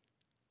example,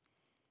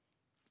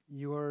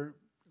 your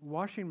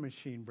washing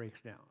machine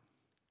breaks down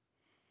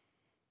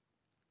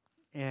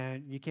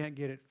and you can't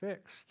get it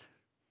fixed.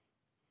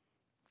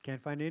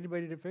 Can't find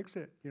anybody to fix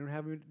it. You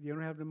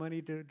don't have the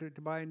money to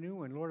buy a new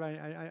one. Lord,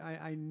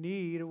 I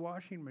need a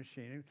washing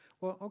machine.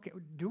 Well, okay,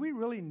 do we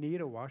really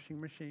need a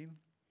washing machine?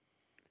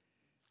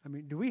 I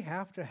mean, do we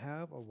have to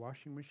have a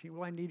washing machine?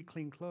 Well, I need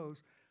clean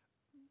clothes.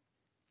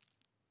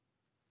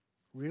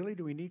 Really?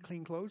 Do we need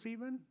clean clothes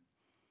even?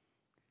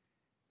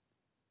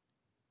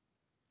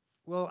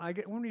 Well,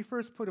 when we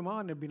first put them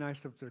on, it'd be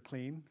nice if they're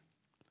clean.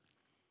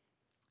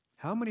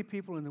 How many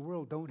people in the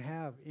world don't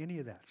have any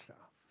of that stuff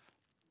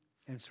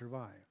and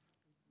survive?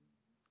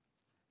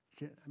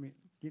 I mean,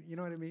 you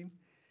know what I mean?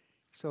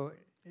 So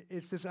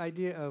it's this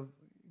idea of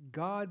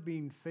God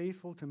being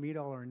faithful to meet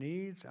all our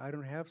needs. I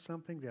don't have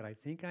something that I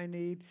think I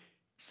need.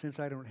 Since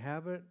I don't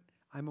have it,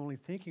 I'm only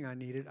thinking I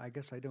need it. I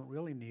guess I don't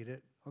really need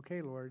it.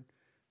 Okay, Lord,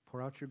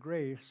 pour out your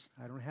grace.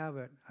 I don't have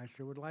it. I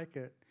sure would like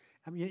it.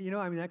 I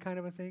mean, that kind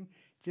of a thing.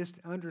 Just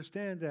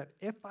understand that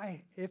if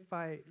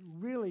I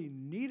really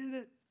needed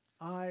it,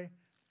 I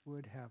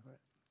would have it.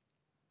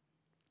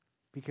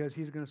 Because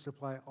he's going to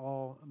supply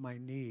all my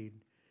need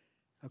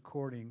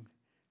according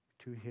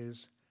to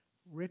his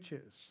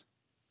riches.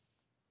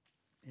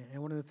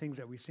 And one of the things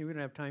that we see, we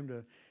don't have time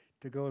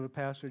to go to the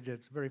passage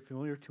that's very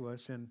familiar to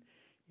us in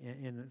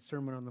the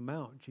Sermon on the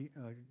Mount.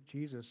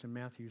 Jesus in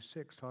Matthew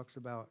 6 talks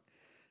about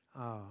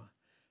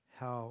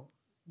how,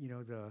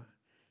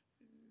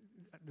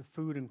 the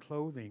food and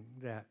clothing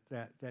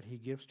that he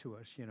gives to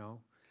us,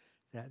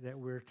 that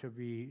we're to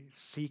be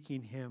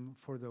seeking him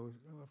for those,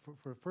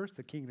 for first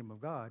the kingdom of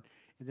God,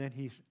 and then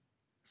he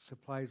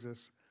supplies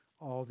us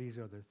all these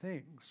other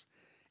things.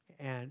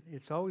 And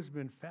it's always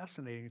been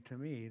fascinating to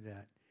me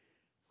that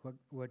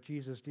what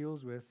Jesus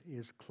deals with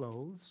is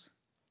clothes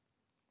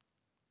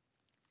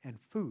and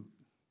food.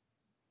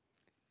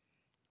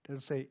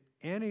 Doesn't say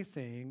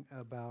anything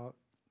about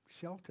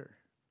shelter.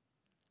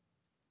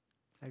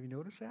 Have you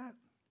noticed that?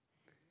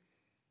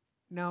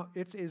 Now,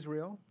 it's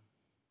Israel.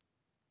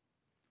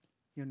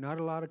 Not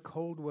a lot of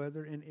cold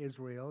weather in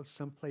Israel.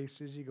 Some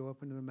places you go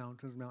up into the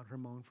mountains, Mount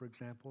Hermon, for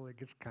example, it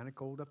gets kind of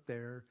cold up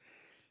there.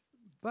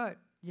 But,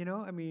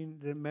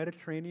 the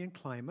Mediterranean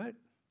climate,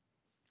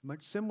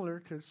 much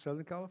similar to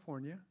Southern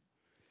California,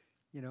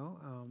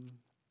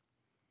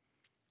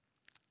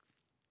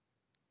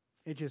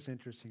 it's just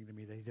interesting to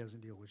me that he doesn't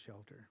deal with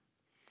shelter.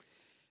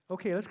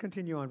 Okay, let's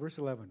continue on. Verse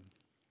 11.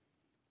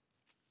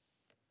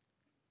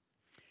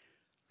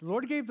 The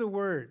Lord gave the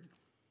word.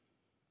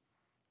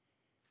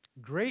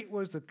 Great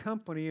was the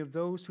company of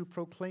those who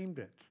proclaimed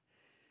it.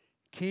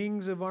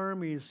 Kings of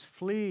armies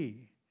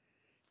flee.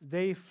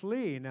 They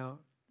flee. Now,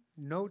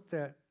 note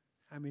that,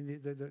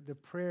 the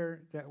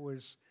prayer that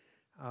was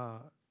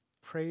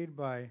prayed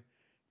by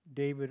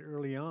David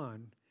early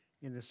on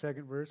in the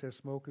second verse, as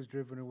smoke is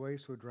driven away,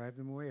 so drive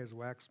them away, as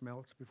wax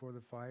melts before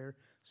the fire,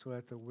 so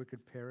that the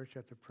wicked perish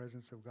at the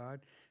presence of God.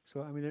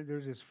 So,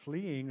 there's this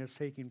fleeing that's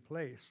taking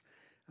place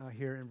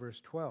here in verse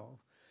 12.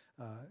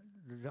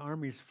 The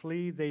armies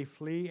flee, they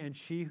flee, and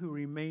she who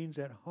remains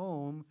at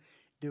home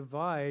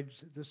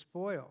divides the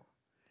spoil.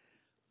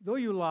 Though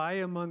you lie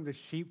among the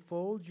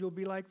sheepfolds, you'll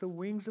be like the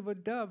wings of a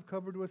dove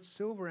covered with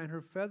silver, and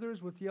her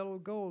feathers with yellow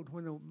gold.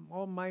 When the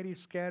Almighty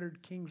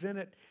scattered kings in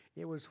it,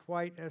 it was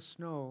white as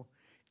snow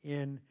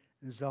in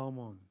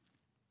Zalmon.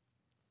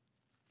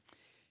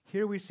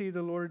 Here we see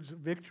the Lord's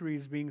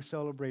victories being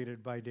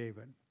celebrated by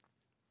David.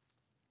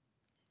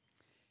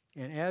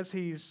 And as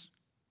he's,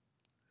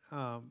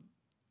 and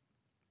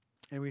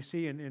we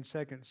see in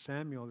 2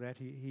 Samuel that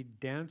he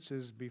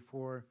dances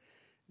before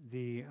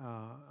the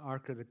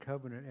Ark of the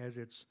Covenant as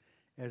it's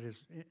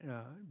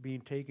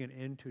being taken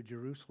into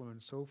Jerusalem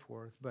and so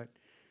forth. But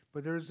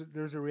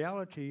there's a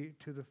reality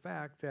to the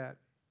fact that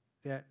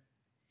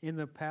in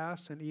the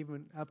past and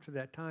even up to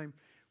that time,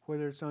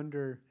 whether it's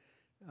under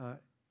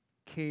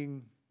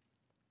King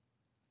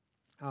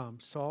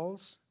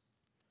Saul's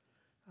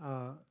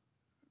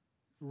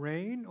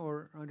reign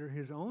or under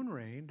his own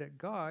reign, that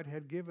God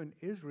had given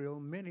Israel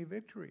many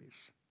victories.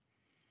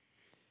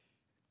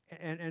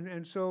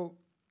 And so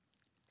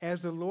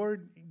as the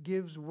Lord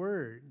gives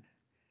word,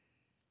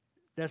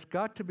 that's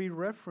got to be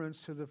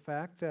referenced to the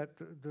fact that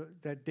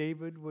that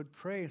David would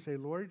pray and say,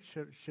 Lord,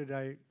 should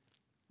I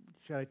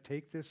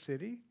take this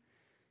city?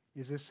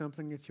 Is this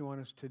something that you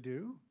want us to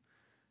do?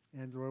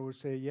 And the Lord would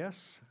say,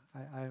 yes,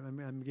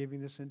 I'm giving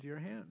this into your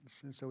hands.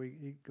 And so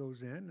he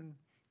goes in and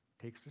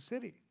takes the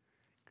city,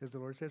 because the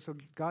Lord says so.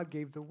 God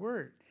gave the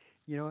word.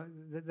 You know,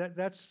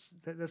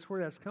 that's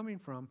where that's coming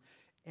from.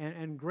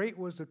 And great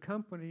was the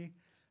company,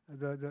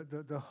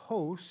 the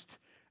host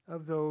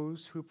of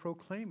those who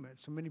proclaim it.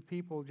 So many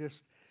people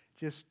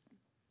just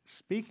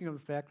speaking of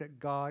the fact that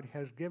God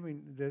has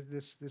given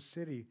this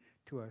city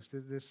to us,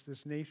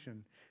 this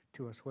nation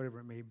to us, whatever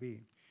it may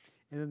be.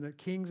 And then the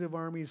kings of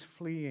armies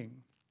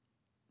fleeing.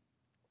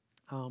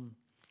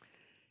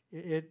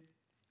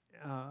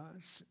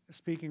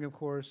 Speaking, of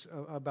course,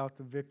 about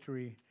the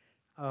victory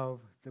of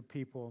the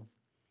people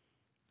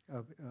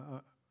of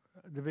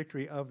the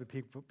victory of the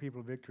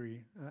people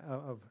victory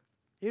of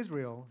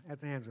Israel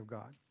at the hands of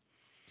God.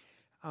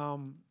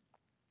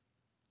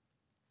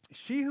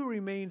 She who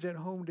remains at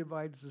home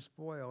divides the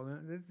spoil.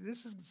 Now,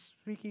 this is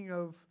speaking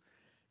of,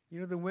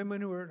 the women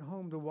who are at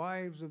home, the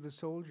wives of the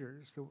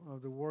soldiers,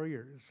 of the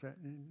warriors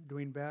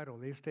doing battle.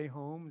 They stay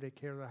home, they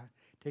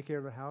take care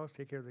of the house,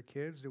 take care of the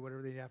kids, do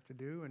whatever they have to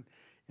do,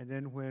 and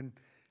then when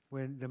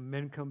the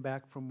men come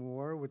back from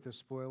war with the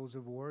spoils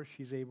of war,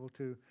 she's able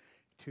to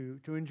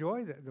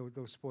enjoy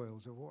those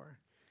spoils of war.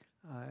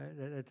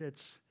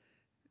 That's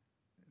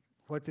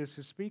what this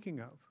is speaking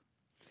of.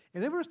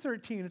 And then verse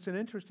 13, it's an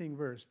interesting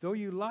verse. Though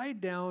you lie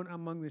down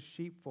among the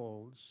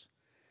sheepfolds,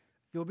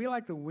 you'll be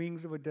like the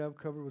wings of a dove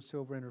covered with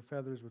silver and her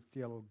feathers with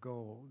yellow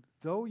gold.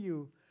 Though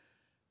you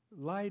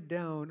lie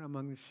down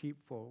among the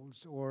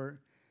sheepfolds,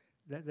 or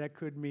that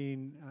could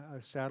mean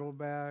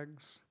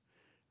saddlebags.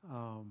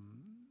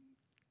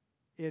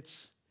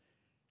 It's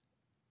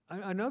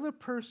another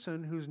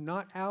person who's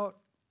not out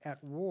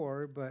at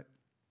war, but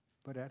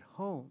at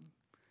home.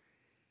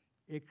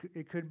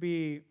 It could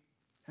be,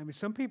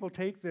 some people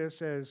take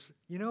this as,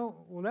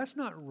 well, that's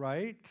not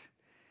right.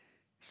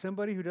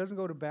 Somebody who doesn't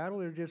go to battle,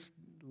 they're just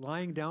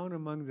lying down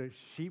among the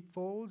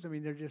sheepfolds.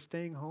 They're just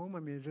staying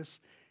home. Is this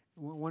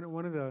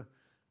one of the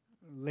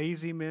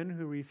lazy men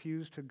who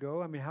refuse to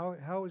go?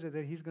 How is it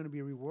that he's going to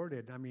be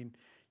rewarded?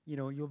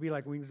 You'll be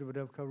like wings of a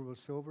dove covered with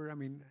silver.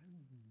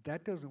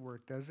 That doesn't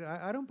work, does it?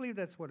 I don't believe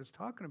that's what it's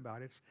talking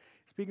about. It's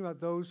speaking about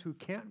those who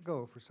can't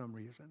go for some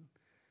reason.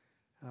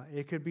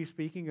 It could be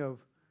speaking of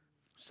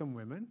some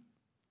women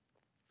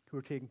who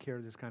are taking care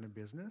of this kind of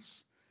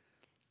business,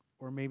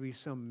 or maybe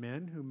some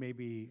men who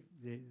maybe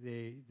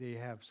they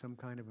have some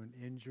kind of an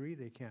injury,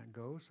 they can't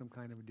go, some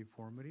kind of a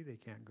deformity, they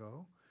can't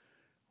go,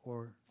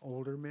 or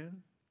older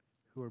men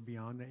who are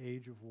beyond the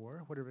age of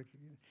war, whatever.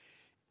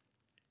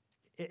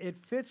 It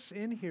fits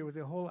in here with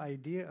the whole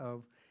idea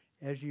of,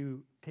 as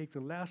you take the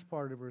last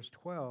part of verse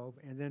 12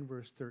 and then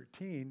verse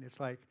 13, it's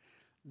like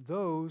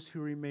those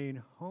who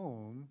remain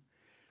home,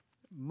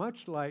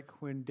 much like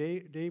when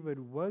David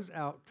was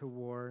out to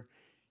war,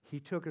 he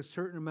took a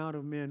certain amount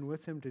of men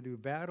with him to do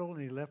battle,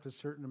 and he left a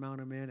certain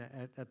amount of men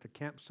at the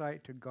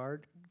campsite to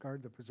guard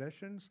the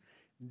possessions.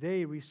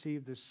 They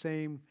received the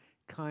same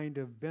kind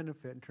of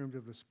benefit in terms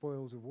of the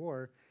spoils of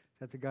war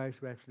that the guys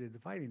who actually did the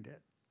fighting did.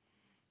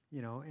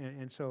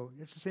 And so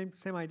it's the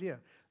same idea.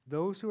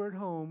 Those who are at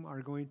home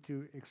are going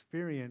to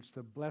experience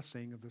the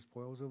blessing of the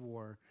spoils of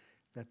war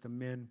that the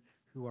men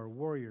who are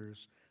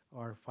warriors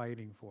are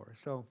fighting for.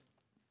 So,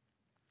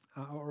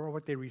 or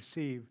what they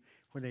receive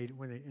when they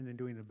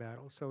doing the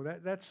battle. So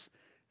that's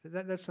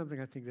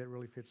something I think that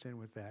really fits in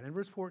with that. And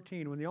verse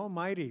 14, when the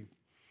Almighty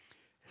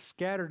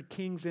scattered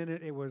kings in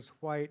it, it was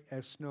white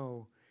as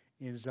snow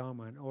in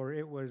Zalman, or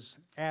it was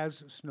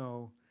as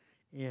snow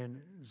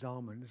in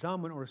Zalman.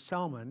 Zalman or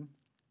Salmon,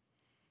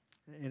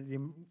 and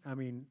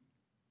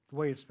the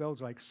way it's spelled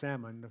is like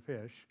salmon, the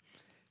fish.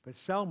 But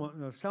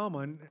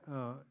Salmon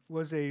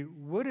was a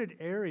wooded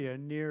area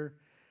near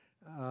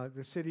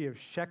the city of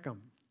Shechem.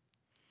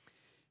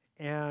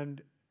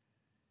 And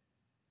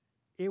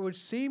it would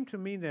seem to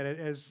me that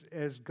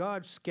as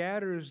God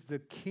scatters the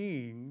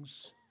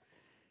kings,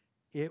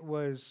 it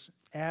was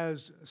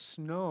as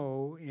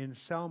snow in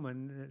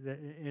Salmon,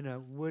 in a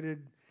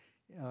wooded,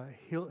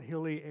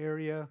 hilly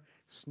area.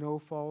 Snow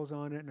falls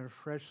on it, and a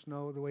fresh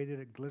snow, the way that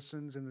it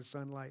glistens in the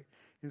sunlight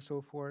and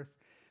so forth.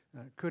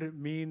 Could it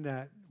mean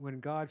that when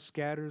God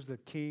scatters the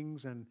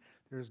kings and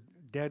there's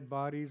dead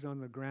bodies on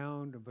the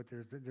ground, but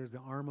there's the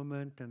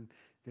armament and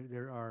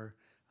there are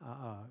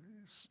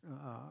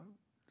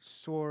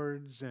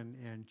swords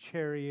and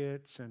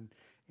chariots and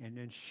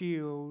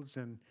shields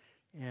and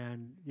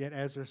yet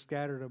as they're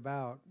scattered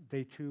about,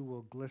 they too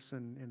will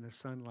glisten in the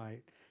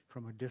sunlight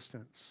from a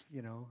distance.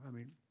 I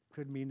mean,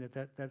 could mean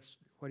that's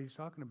what he's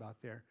talking about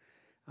there.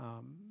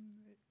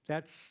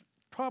 That's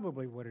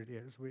probably what it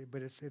is,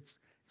 but it's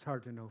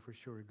hard to know for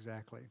sure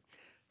exactly.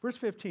 Verse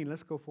 15,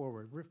 let's go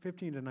forward.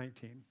 15 to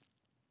 19.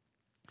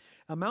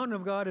 A mountain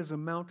of God is a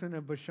mountain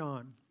of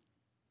Bashan.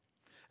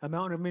 A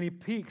mountain of many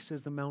peaks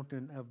is the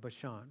mountain of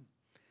Bashan.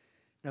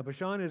 Now,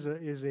 Bashan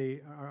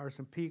are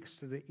some peaks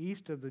to the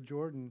east of the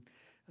Jordan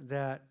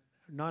that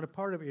not a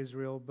part of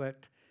Israel,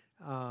 but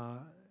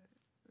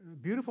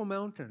beautiful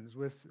mountains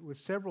with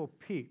several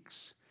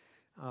peaks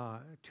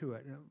to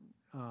it.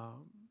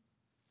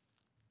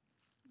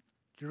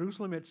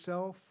 Jerusalem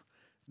itself,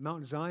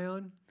 Mount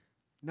Zion,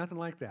 nothing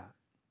like that.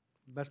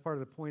 That's part of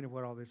the point of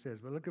what all this is.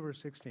 But look at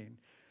verse 16.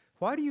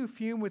 Why do you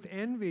fume with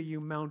envy, you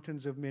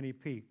mountains of many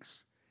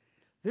peaks?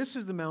 This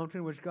is the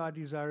mountain which God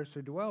desires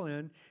to dwell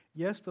in.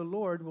 Yes, the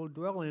Lord will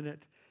dwell in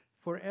it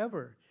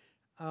forever.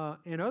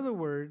 In other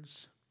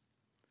words,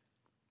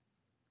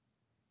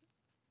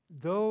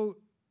 though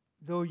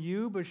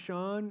you,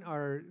 Bashan,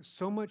 are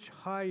so much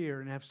higher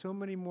and have so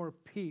many more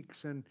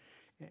peaks and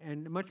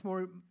much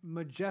more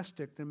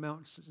majestic than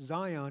Mount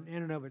Zion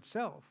in and of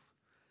itself,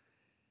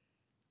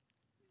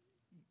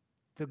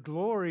 the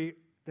glory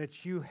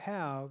that you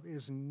have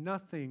is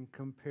nothing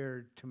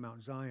compared to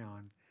Mount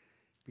Zion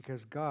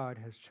because God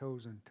has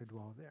chosen to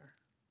dwell there.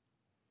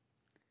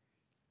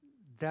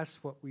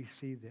 That's what we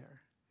see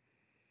there.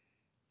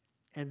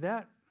 And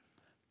that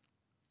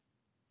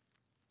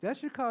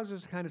should cause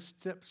us to kind of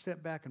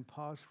step back and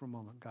pause for a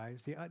moment,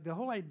 guys. The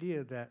whole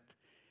idea that,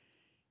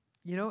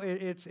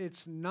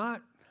 it's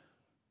not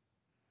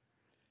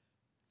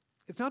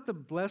the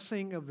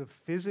blessing of the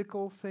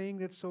physical thing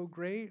that's so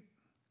great.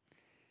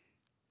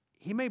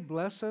 He may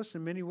bless us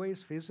in many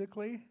ways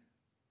physically,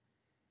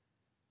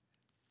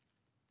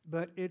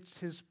 but it's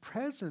His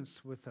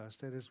presence with us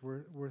that is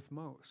worth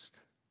most.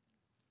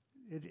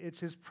 It's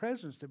His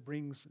presence that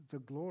brings the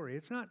glory.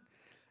 It's not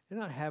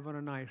having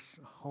a nice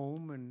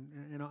home,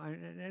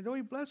 and though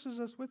He blesses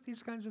us with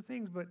these kinds of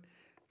things, but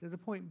the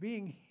point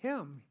being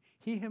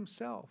He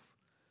Himself,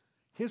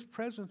 His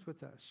presence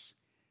with us,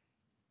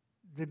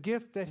 the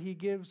gift that He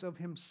gives of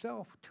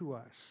Himself to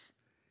us,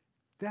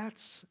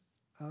 that's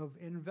of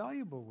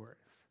invaluable worth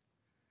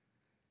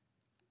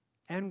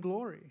and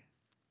glory.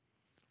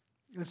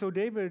 And so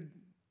David,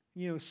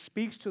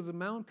 speaks to the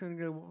mountain and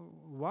goes,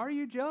 why are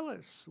you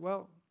jealous?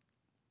 Well,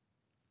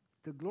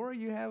 the glory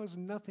you have is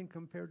nothing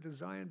compared to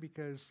Zion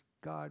because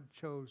God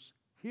chose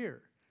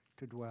here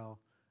to dwell,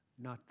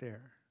 not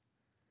there.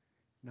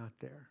 Not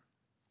there.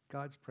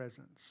 God's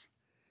presence.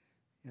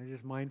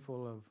 Just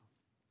mindful of,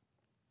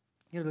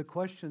 the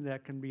question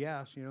that can be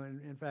asked,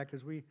 in fact,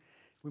 as we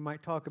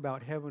might talk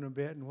about heaven a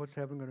bit and what's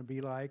heaven going to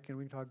be like, and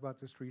we can talk about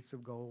the streets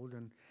of gold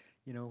and,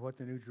 what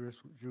the new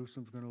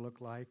Jerusalem's going to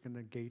look like, and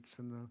the gates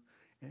and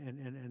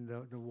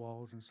the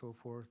walls and so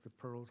forth, the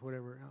pearls,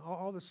 whatever,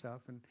 all the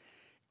stuff,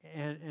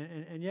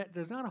 and yet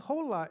there's not a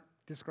whole lot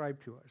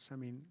described to us. I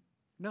mean,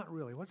 not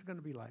really. What's it going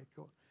to be like?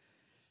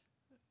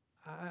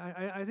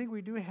 I think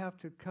we do have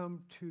to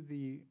come to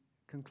the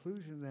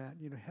conclusion that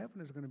heaven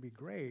is going to be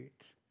great.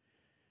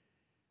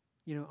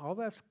 All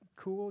that's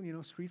cool.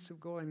 Streets of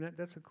gold. I mean,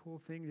 that's a cool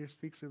thing. It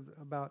speaks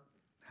about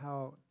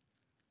how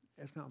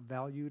it's not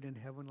valued in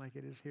heaven like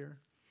it is here,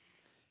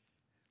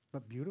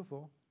 but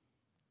beautiful.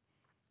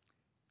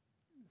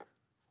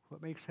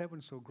 What makes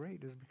heaven so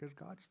great is because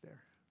God's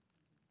there.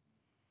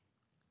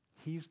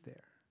 He's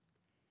there.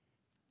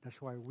 That's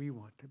why we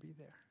want to be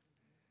there.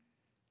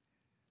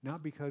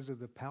 Not because of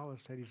the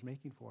palace that He's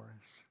making for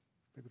us,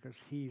 but because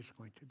He's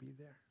going to be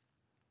there.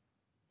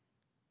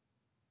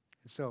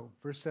 And so,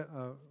 verse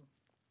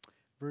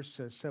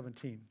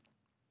 17.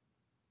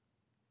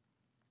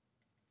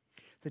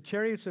 The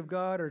chariots of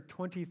God are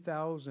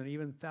 20,000,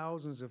 even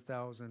thousands of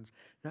thousands.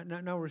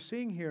 Now we're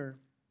seeing here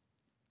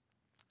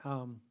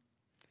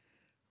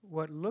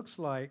what looks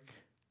like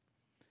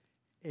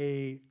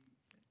and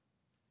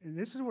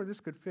this is where this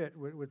could fit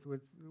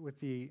with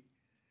the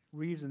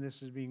reason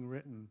this is being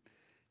written.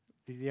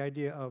 The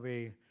idea of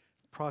a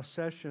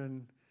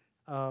procession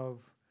of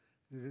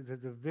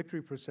the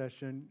victory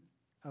procession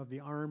of the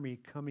army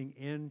coming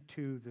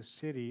into the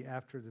city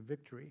after the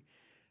victory.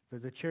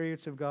 The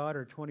chariots of God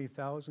are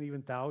 20,000,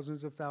 even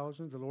thousands of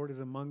thousands. The Lord is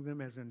among them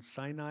as in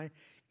Sinai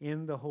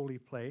in the holy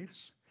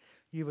place.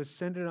 You've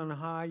ascended on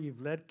high. You've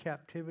led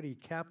captivity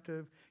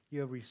captive.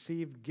 You have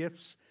received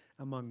gifts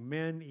among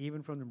men,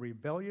 even from the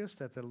rebellious,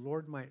 that the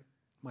Lord might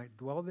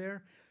dwell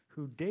there,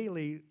 who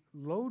daily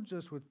loads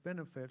us with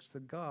benefits,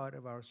 the God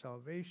of our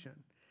salvation.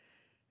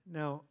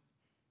 Now,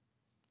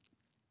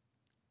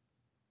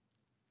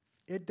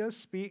 it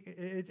does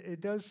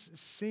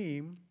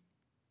seem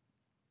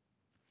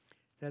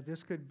that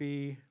this could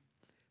be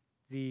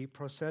the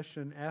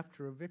procession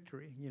after a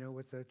victory,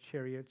 with the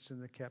chariots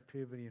and the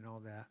captivity and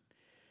all that.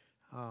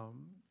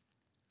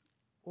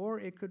 Or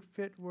it could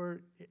fit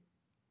where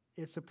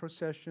it's a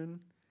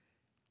procession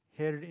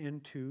headed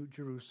into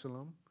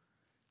Jerusalem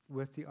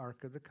with the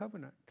Ark of the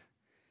Covenant.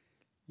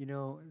 We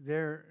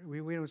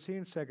don't see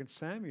in 2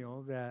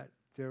 Samuel that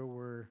there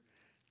were,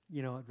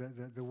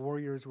 the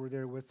warriors were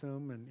there with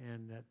them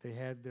and that they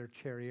had their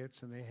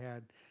chariots and they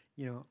had,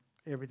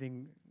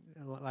 everything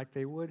like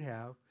they would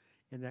have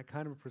in that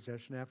kind of a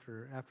procession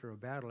after a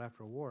battle,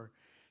 after a war.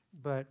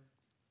 But,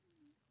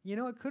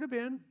 it could have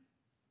been.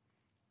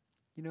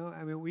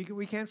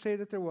 We can't say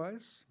that there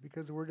was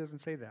because the word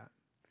doesn't say that.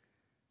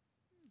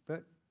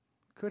 But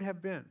could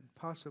have been,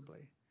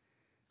 possibly.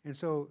 And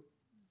so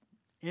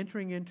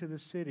entering into the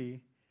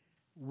city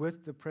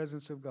with the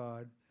presence of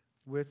God,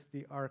 with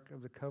the Ark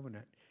of the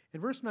Covenant.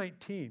 In verse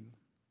 19,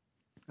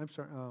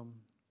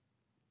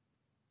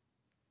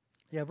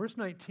 verse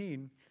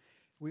 19,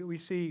 we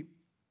see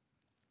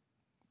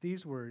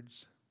these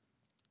words.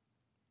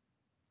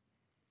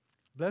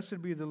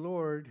 Blessed be the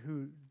Lord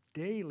who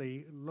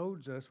daily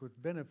loads us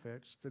with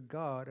benefits, the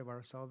God of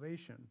our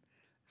salvation.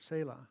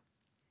 Selah.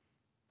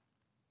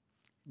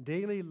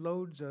 Daily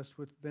loads us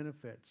with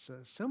benefits.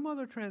 Some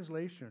other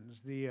translations,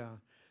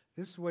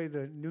 this is the way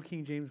the New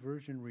King James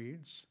Version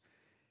reads.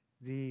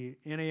 The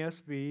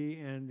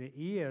NASB and the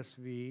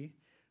ESV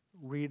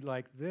read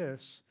like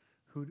this,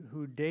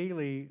 who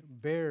daily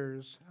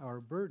bears our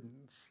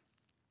burdens,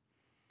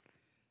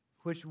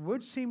 which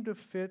would seem to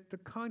fit the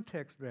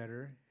context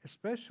better,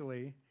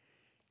 especially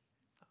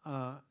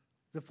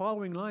the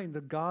following line,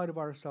 the God of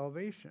our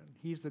salvation.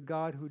 He's the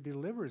God who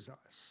delivers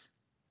us.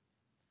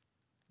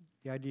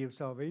 The idea of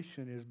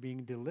salvation is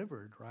being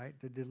delivered, right?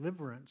 The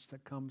deliverance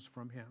that comes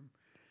from him.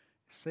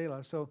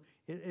 Selah. So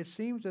it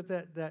seems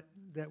that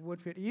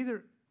would fit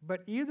either,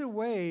 but either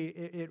way,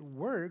 it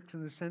works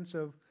in the sense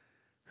of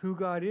who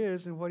God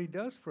is and what he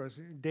does for us.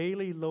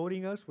 Daily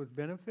loading us with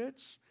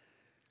benefits.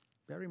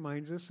 That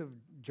reminds us of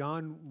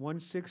John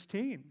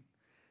 1:16,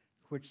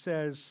 which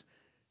says,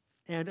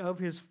 and of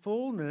his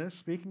fullness,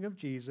 speaking of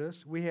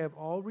Jesus, we have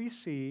all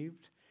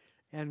received,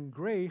 and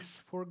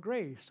grace for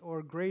grace,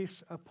 or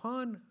grace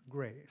upon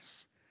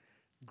grace.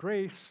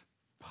 Grace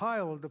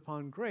piled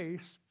upon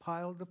grace,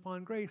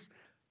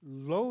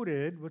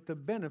 loaded with the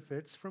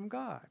benefits from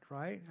God,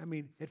 right?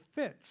 It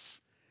fits.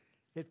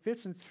 It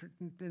fits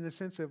in the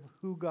sense of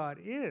who God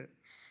is.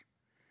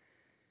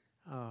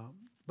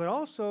 But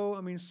also,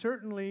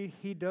 certainly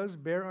he does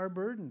bear our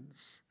burdens.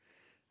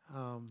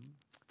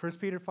 1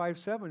 Peter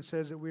 5:7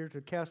 says that we are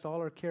to cast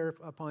all our care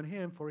upon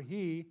him, for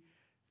he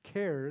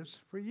cares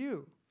for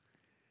you.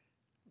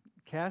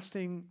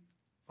 Casting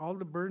all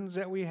the burdens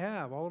that we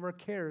have, all of our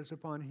cares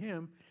upon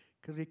him,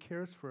 because he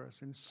cares for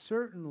us. And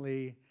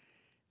certainly,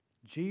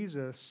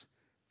 Jesus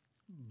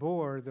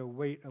bore the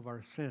weight of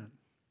our sin.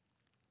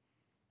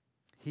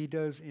 He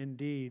does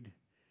indeed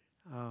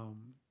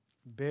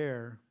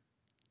bear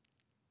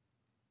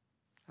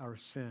our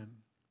sin.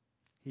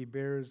 He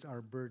bears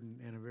our burden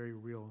in a very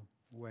real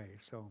way.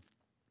 So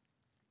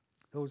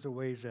those are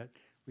ways that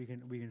we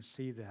can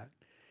see that.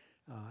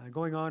 And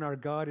going on, our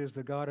God is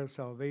the God of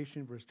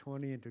salvation, verse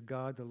 20, and to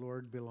God the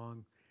Lord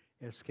belong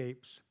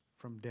escapes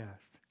from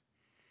death.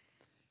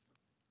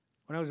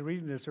 When I was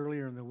reading this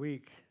earlier in the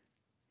week,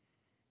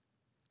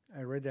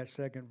 I read that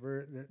second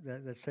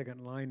that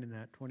second line in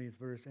that 20th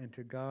verse, and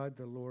to God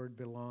the Lord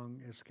belong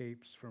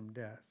escapes from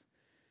death.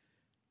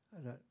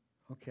 I thought,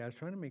 okay, I was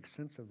trying to make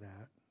sense of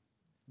that.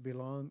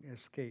 Belong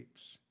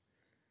escapes.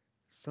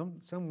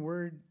 Some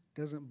word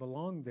doesn't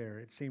belong there,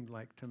 it seemed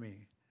like to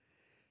me.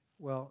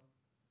 Well,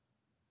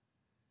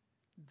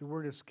 the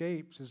word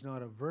escapes is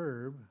not a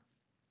verb,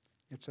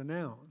 it's a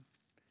noun.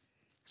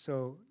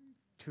 So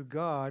to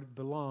God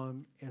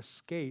belong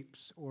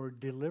escapes or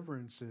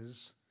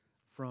deliverances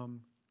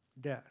from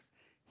death.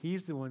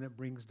 He's the one that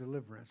brings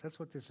deliverance. That's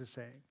what this is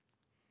saying.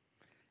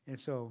 And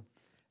so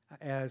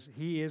as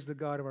he is the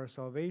God of our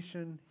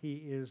salvation, he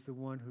is the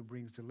one who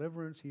brings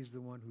deliverance. He's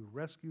the one who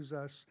rescues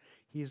us.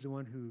 He's the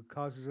one who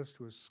causes us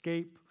to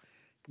escape,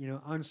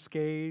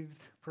 unscathed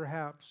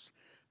perhaps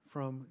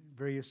from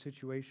various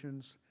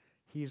situations.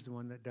 He's the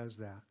one that does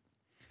that.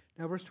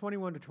 Now, verse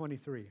 21 to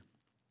 23.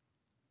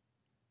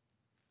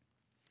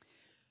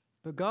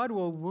 But God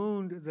will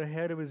wound the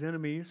head of his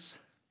enemies,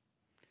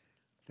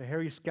 the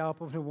hairy scalp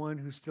of the one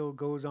who still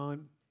goes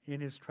on in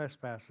his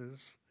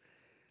trespasses.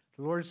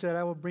 The Lord said,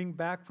 I will bring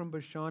back from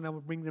Bashan, I will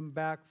bring them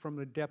back from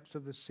the depths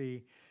of the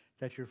sea,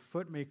 that your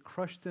foot may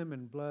crush them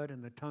in blood,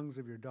 and the tongues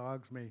of your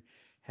dogs may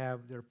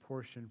have their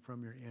portion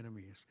from your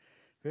enemies.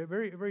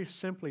 Very, very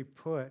simply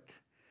put,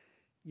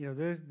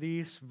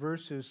 these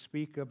verses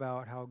speak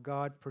about how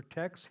God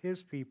protects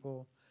his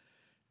people,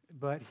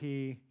 but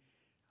he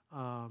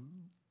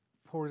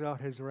pours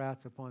out his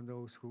wrath upon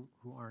those who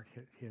aren't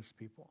his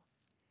people,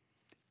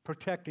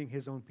 protecting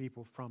his own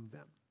people from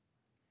them.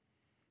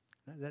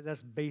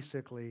 That's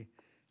basically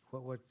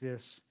what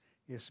this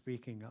is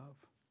speaking of.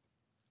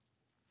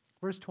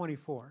 Verse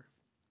 24.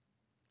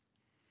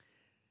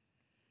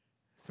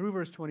 through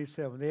verse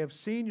 27. They have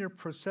seen your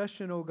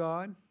procession, O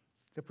God,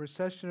 the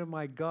procession of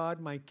my God,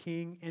 my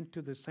King,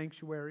 into the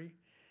sanctuary.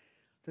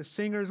 The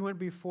singers went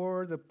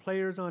before, the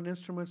players on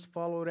instruments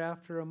followed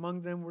after.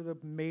 Among them were the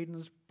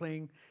maidens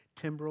playing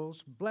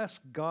timbrels. Bless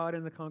God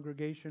in the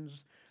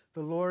congregations,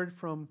 the Lord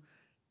from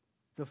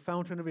the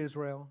fountain of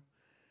Israel.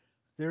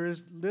 There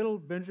is little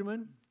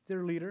Benjamin,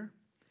 their leader,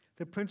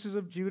 the princes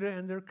of Judah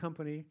and their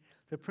company,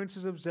 the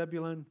princes of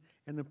Zebulun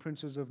and the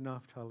princes of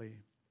Naphtali.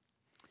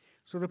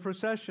 So the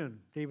procession,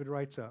 David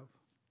writes of,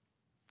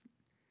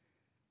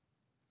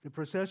 the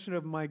procession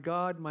of my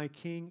God, my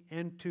King,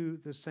 into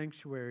the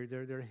sanctuary.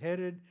 They're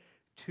headed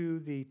to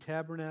the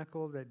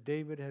tabernacle that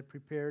David had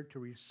prepared to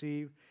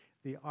receive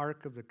the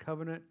Ark of the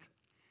Covenant.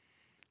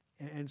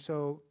 And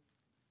so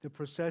the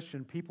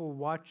procession, people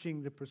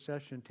watching the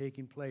procession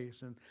taking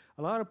place, and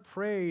a lot of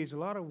praise, a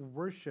lot of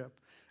worship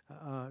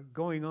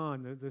going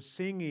on, the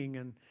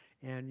singing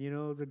and you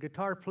know, the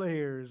guitar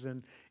players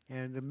and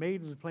the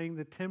maidens playing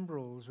the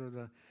timbrels, or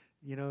the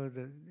you know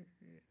the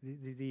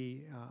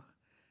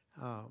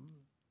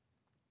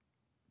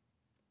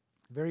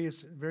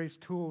various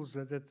tools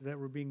that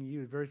were being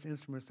used, various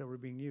instruments that were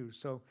being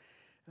used. So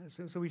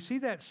we see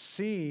that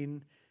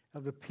scene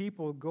of the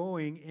people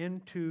going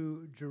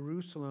into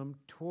Jerusalem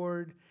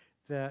toward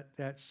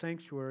that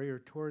sanctuary, or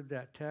toward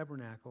that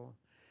tabernacle.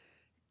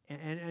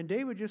 And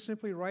David just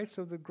simply writes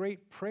of the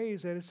great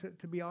praise that is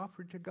to be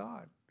offered to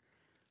God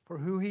for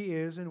who he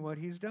is and what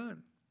he's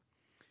done.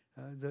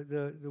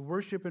 The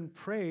worship and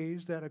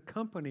praise that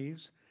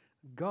accompanies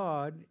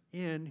God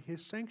in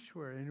his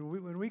sanctuary. And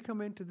when we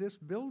come into this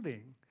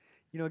building,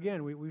 you know,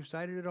 again, we've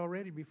cited it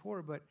already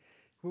before, but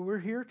we're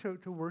here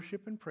to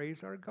worship and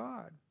praise our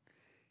God.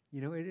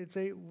 You know, it's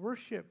a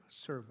worship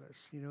service.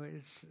 You know,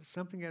 it's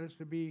something that is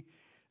to be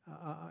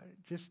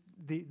just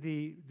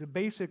the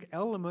basic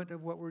element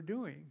of what we're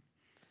doing.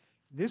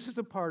 This is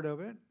a part of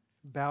it,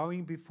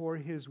 bowing before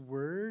his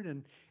word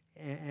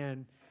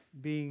and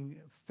being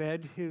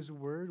fed his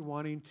word,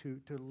 wanting to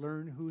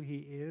learn who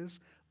he is,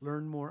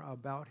 learn more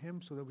about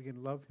him so that we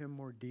can love him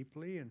more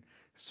deeply and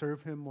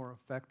serve him more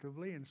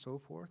effectively and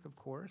so forth, of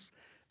course.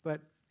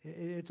 But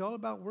it's all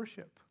about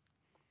worship.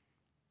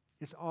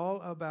 It's all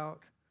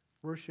about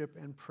worship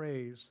and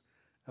praise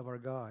of our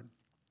God.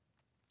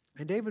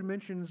 And David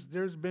mentions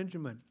there's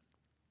Benjamin.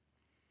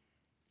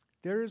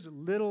 There's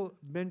little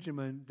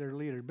Benjamin, their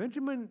leader.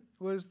 Benjamin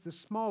was the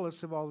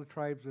smallest of all the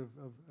tribes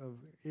of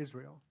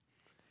Israel.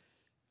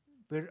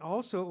 But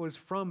also it was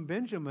from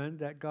Benjamin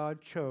that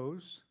God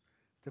chose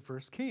the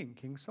first king,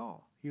 King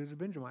Saul. He was a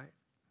Benjamite.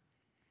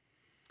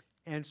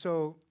 And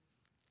so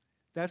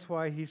that's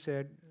why he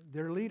said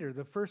their leader,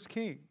 the first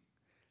king,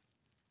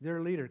 their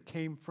leader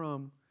came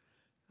from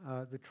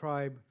the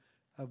tribe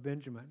of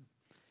Benjamin.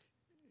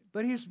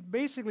 But he's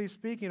basically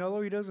speaking,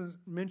 although he doesn't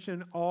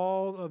mention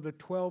all of the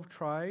 12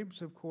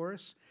 tribes, of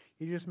course,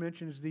 he just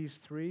mentions these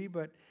 3.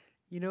 But,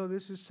 you know,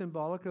 this is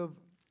symbolic of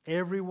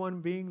everyone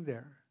being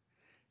there.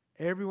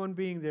 Everyone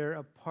being there,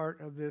 a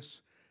part of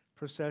this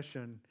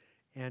procession.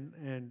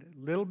 And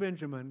little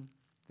Benjamin,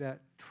 that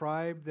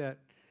tribe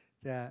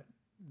that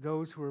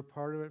those who were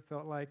part of it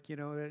felt like, you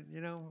know, that, you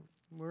know,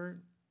 we're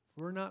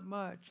not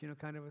much, you know,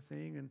 kind of a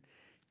thing.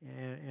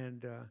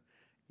 And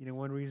you know,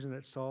 one reason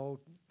that Saul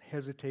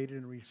hesitated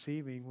in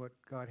receiving what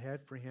God had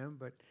for him,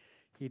 but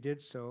he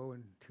did so,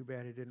 and too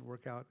bad it didn't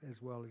work out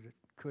as well as it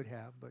could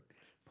have. But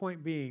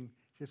point being,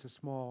 just a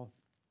small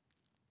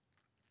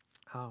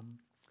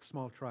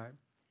tribe.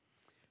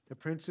 The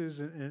princes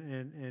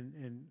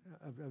and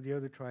of the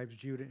other tribes,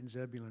 Judah and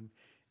Zebulun,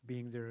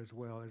 being there as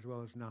well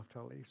as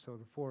Naphtali. So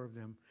the 4 of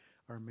them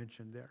are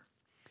mentioned there.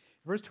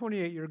 Verse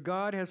 28, your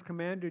God has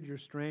commanded your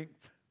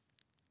strength.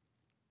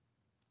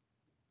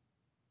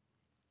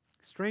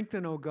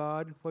 Strengthen, O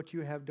God, what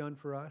you have done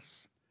for us.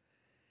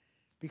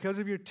 Because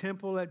of your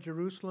temple at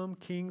Jerusalem,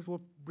 kings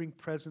will bring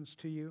presents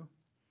to you.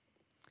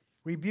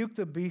 Rebuke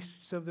the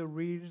beasts of the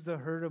reeds, the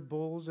herd of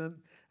bulls, and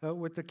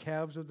with the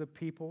calves of the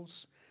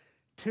peoples,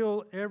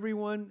 till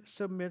everyone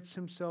submits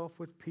himself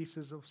with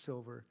pieces of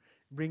silver,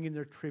 bringing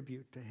their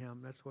tribute to him.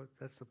 That's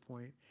the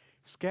point.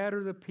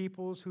 Scatter the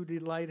peoples who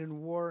delight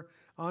in war.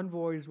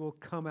 Envoys will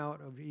come out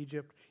of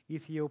Egypt.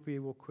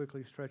 Ethiopia will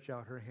quickly stretch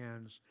out her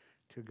hands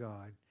to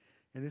God.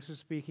 And this is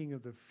speaking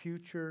of the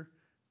future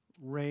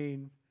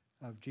reign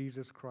of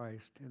Jesus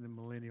Christ in the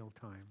millennial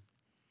time,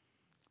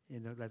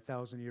 in that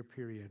 1,000-year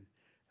period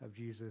of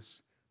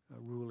Jesus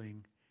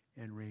ruling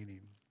and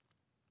reigning.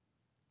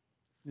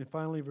 And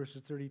finally,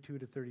 verses 32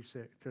 to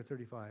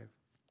 35.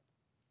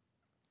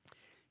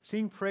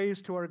 Sing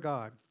praise to our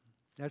God.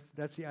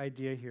 That's the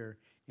idea here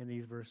in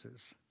these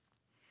verses.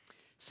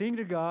 Sing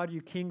to God,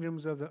 you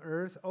kingdoms of the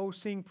earth. Oh,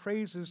 sing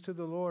praises to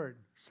the Lord.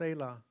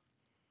 Selah.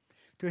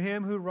 To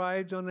him who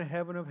rides on the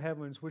heaven of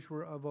heavens, which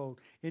were of old.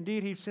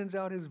 Indeed, he sends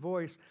out his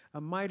voice,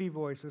 a mighty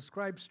voice.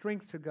 Ascribe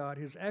strength to God.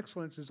 His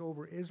excellence is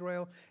over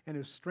Israel, and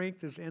his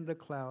strength is in the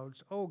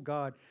clouds. O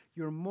God,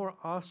 you're more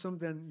awesome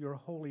than your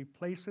holy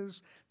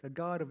places. The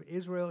God of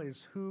Israel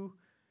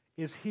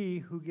is he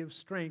who gives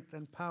strength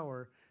and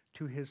power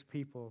to his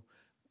people.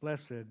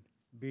 Blessed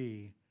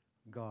be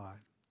God.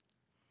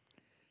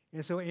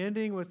 And so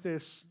ending with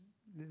this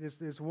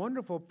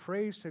wonderful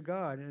praise to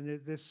God and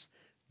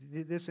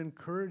this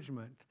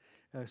encouragement.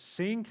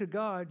 Sing to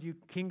God, you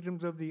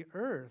kingdoms of the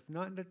earth,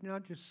 not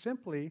just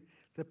simply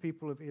the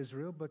people of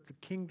Israel, but the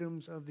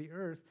kingdoms of the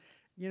earth.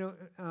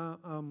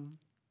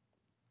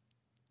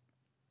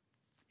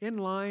 In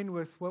line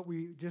with what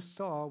we just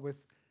saw with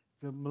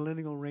the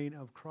millennial reign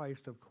of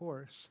Christ, of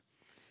course.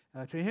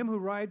 To him who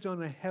rides on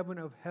the heaven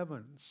of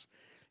heavens.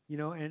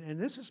 And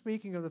this is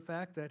speaking of the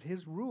fact that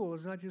his rule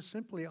is not just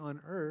simply on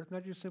earth,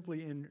 not just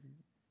simply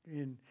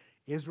in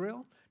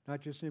Israel, not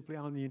just simply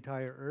on the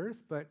entire earth,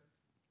 but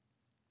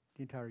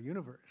the entire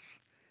universe,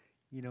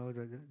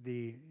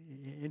 the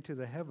into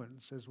the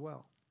heavens as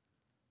well.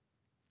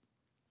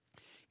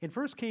 In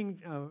 1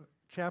 Kings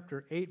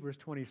chapter 8, verse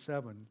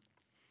 27,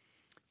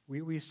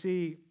 we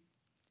see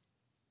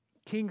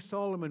King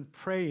Solomon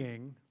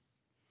praying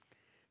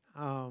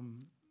a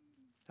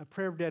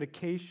prayer of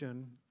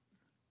dedication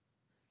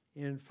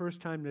in the first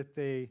time that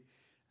they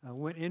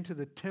went into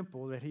the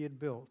temple that he had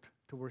built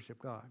to worship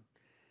God.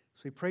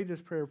 So he prayed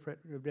this prayer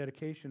of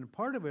dedication, and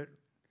part of it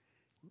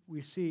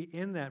we see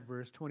in that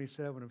verse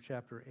 27 of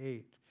chapter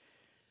 8.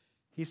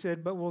 He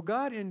said, "But will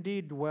God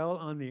indeed dwell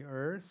on the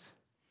earth?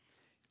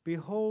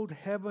 Behold,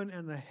 heaven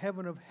and the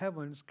heaven of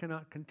heavens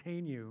cannot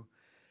contain you.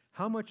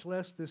 How much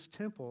less this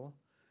temple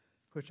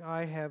which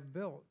I have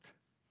built?"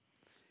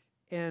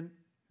 And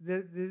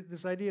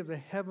this idea of the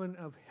heaven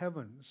of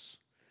heavens,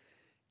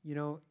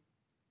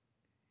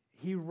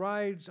 he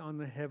rides on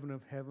the heaven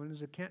of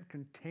heavens. It can't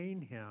contain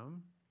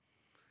him.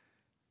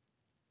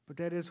 But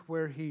that is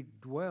where he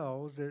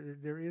dwells.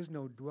 There is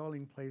no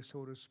dwelling place,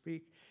 so to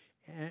speak.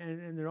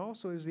 And there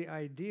also is the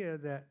idea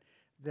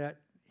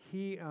that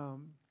he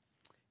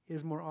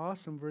is more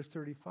awesome, verse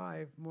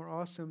 35, more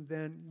awesome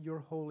than your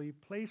holy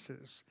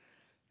places.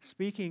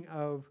 Speaking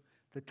of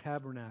the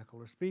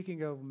tabernacle, or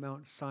speaking of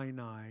Mount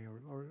Sinai,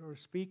 or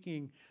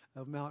speaking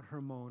of Mount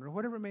Hermon, or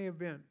whatever it may have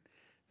been,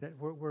 that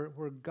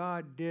where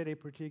God did a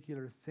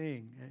particular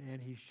thing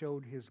and he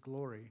showed his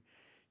glory.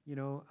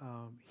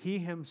 He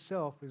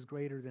himself is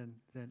greater than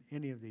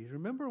any of these.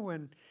 Remember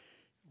when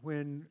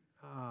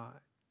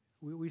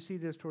we see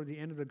this toward the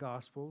end of the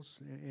Gospels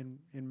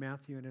in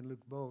Matthew and in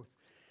Luke both,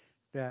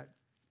 that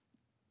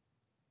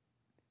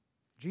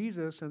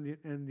Jesus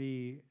and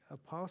the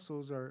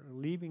apostles are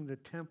leaving the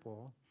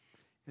temple,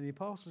 and the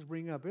apostles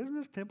bring up, "Isn't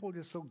this temple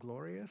just so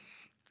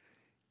glorious?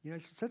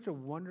 It's such a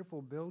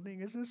wonderful building.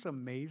 Isn't this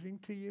amazing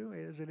to you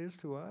as it is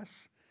to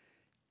us?"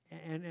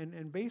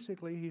 And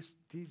basically,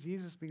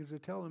 Jesus begins to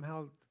tell them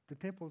how the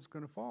temple is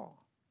going to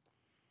fall.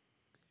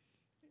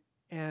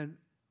 And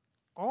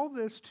all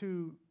this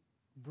to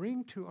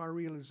bring to our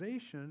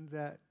realization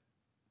that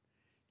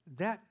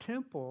that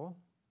temple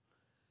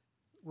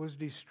was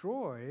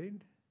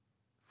destroyed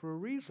for a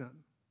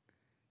reason.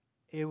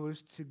 It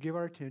was to give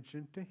our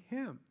attention to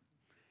him.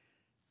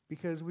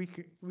 Because we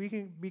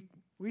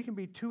can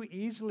be too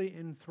easily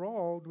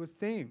enthralled with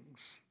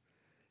things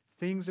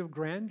of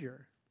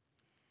grandeur.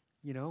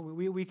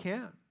 We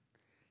can,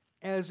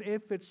 as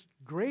if it's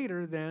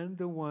greater than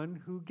the one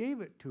who gave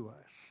it to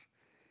us.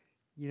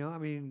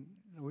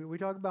 We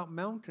talk about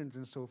mountains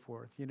and so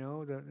forth.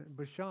 The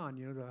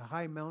Bashan, the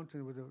high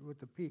mountain with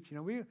the peaks.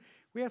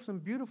 We have some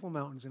beautiful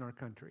mountains in our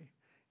country.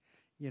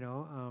 We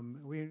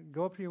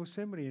go up to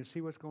Yosemite and see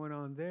what's going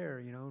on there.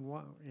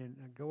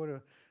 And go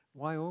to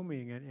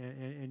Wyoming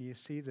and you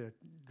see the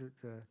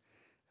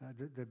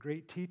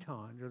Great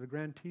Tetons or the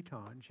Grand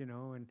Tetons.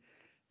 And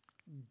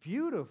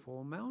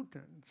beautiful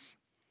mountains.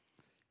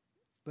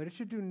 But it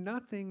should do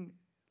nothing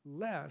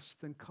less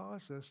than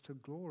cause us to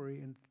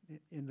glory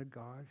in the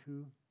God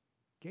who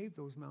gave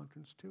those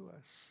mountains to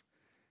us,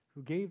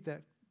 who gave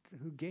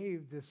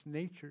this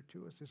nature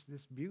to us,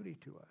 this beauty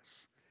to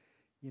us.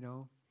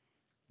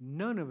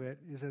 None of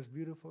it is as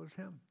beautiful as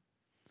him.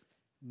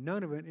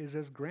 None of it is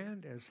as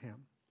grand as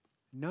him.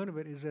 None of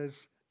it is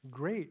as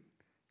great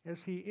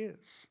as he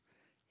is.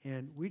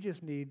 And we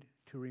just need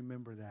to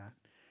remember that.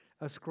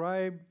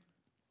 Ascribe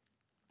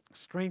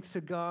strength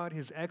to God.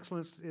 His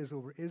excellence is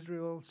over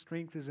Israel.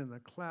 Strength is in the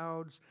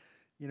clouds.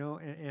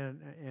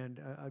 And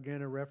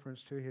again, a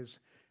reference to his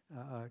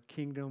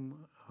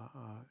kingdom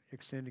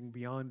extending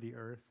beyond the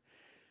earth.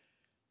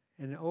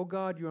 And, "O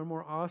God, you are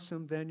more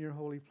awesome than your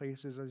holy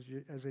places,"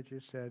 as I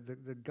just said.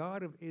 The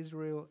God of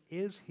Israel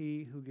is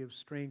he who gives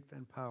strength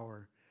and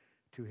power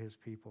to his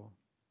people.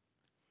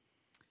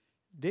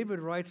 David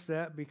writes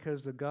that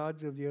because the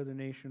gods of the other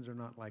nations are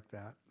not like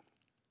that.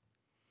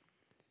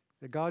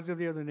 The gods of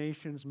the other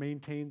nations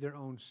maintain their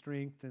own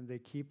strength, and they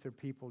keep their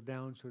people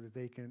down so that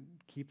they can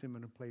keep them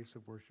in a place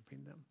of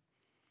worshiping them.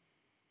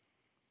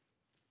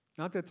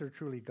 Not that they're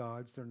truly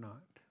gods, they're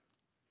not.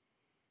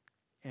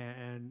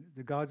 And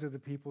the gods of the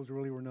peoples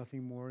really were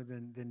nothing more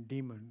than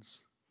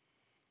demons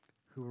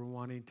who were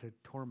wanting to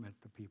torment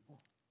the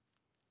people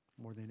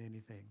more than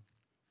anything.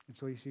 And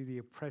so you see the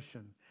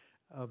oppression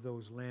of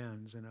those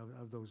lands and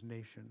of those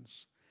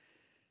nations.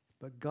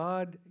 But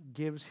God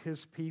gives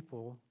his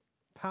people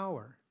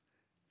power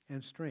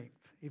and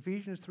strength.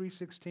 Ephesians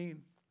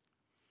 3:16.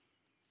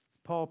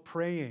 Paul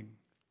praying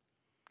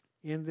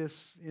in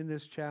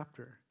this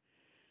chapter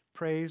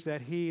prays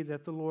that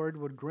the Lord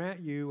would grant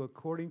you,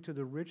 according to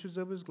the riches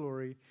of his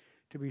glory,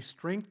 to be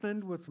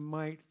strengthened with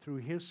might through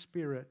his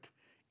Spirit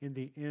in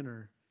the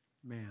inner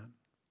man.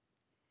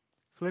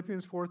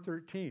 Philippians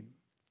 4:13.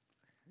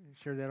 I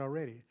shared that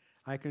already.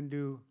 I can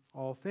do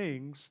all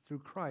things through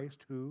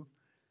Christ who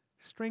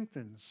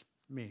strengthens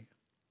me.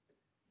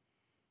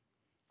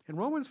 In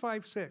Romans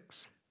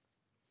 5:6,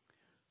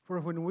 for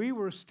when we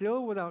were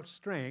still without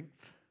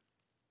strength,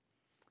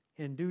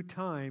 in due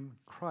time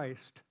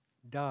Christ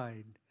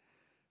died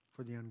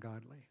for the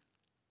ungodly.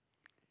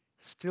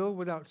 Still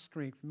without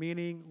strength,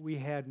 meaning we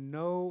had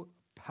no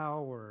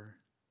power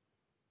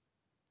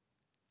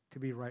to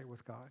be right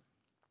with God.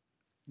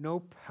 No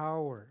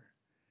power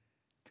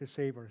to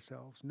save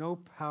ourselves. No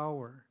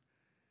power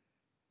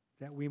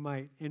that we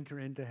might enter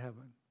into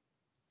heaven.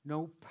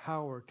 No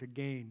power to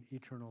gain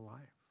eternal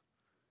life.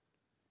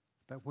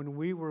 But when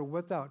we were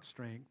without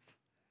strength,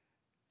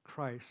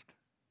 Christ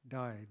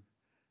died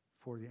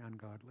for the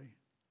ungodly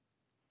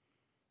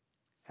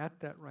at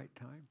that right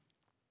time.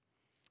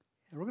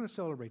 And we're going to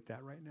celebrate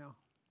that right now.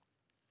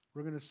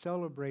 We're going to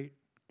celebrate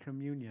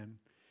communion.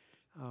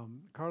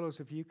 Carlos,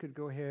 if you could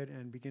go ahead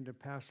and begin to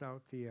pass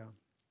out the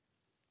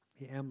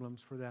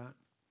emblems for that.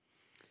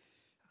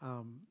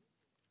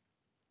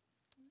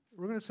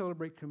 We're going to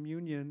celebrate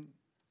communion,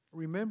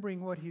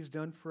 remembering what he's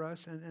done for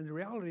us and the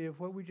reality of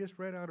what we just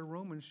read out of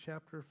Romans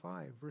chapter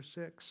 5, verse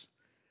 6,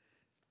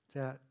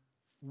 that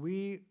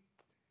we,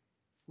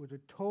 with a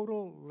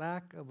total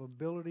lack of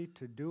ability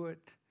to do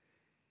it,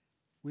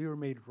 we were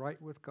made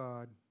right with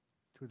God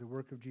through the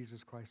work of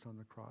Jesus Christ on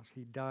the cross.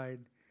 He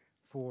died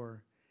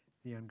for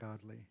the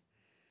ungodly.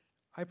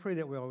 I pray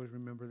that we always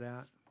remember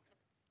that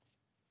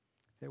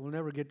we'll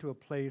never get to a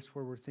place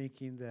where we're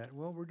thinking that,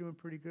 well, we're doing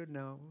pretty good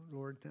now,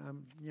 Lord.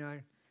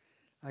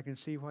 I can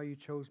see why you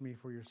chose me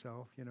for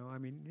yourself.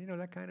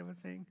 That kind of a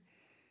thing.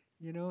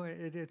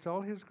 It's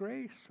all his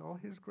grace, all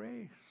his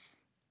grace.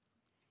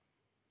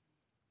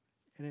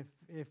 And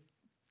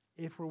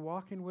if we're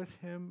walking with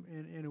him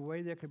in a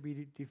way that could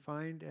be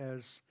defined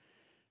as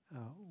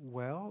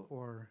well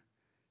or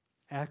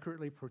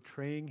accurately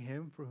portraying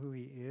him for who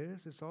he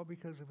is, it's all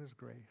because of his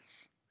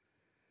grace.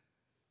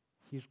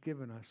 He's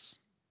given us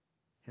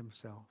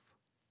himself.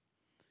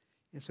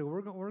 And so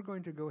we're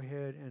going to go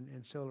ahead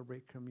and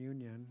celebrate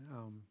communion.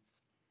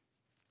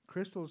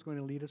 Crystal is going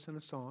to lead us in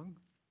a song.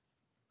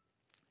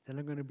 Then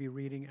I'm going to be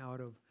reading out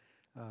of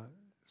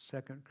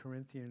 2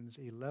 Corinthians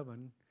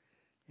 11,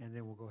 and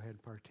then we'll go ahead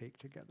and partake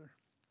together.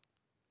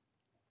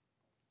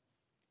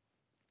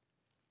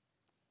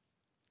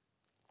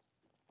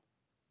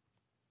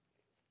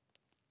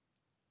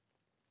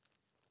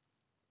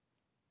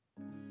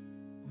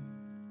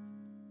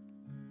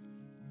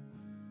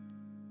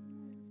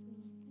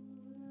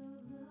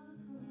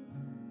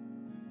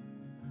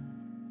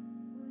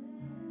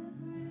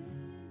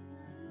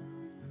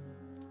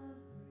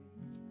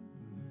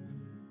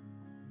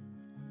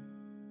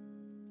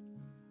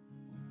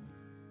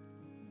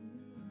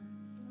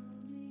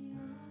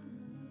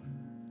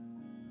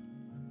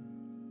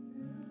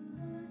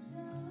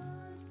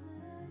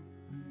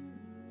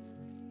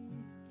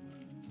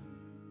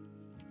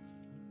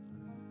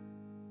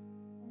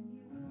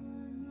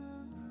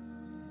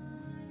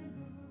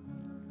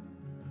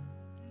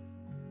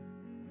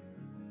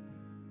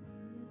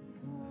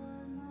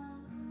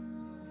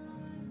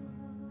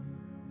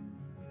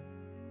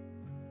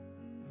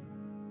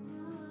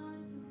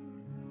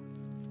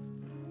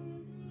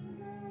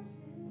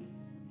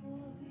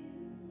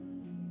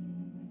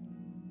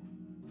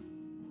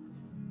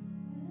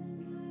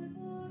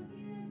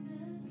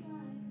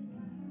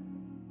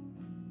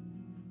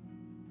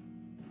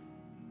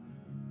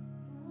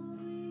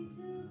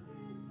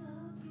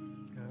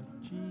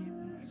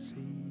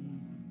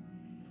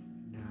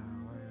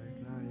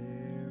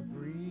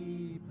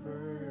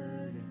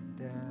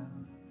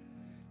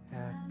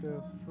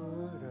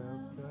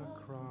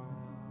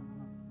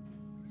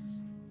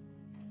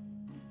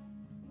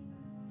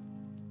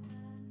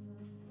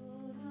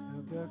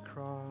 The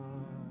cross,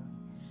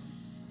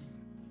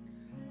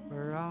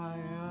 where I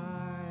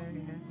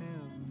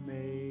am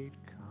made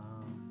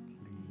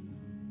complete.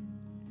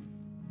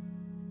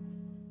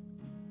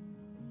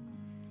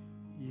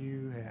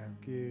 You have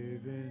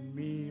given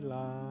me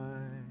life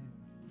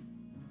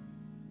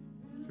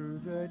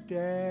through the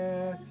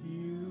death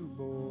you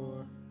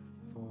bore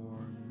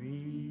for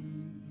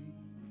me.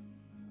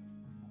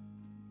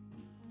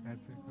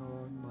 That's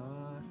on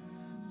my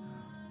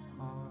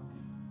heart.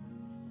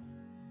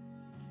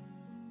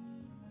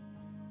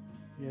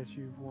 Yes,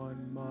 you've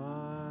won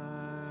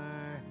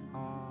my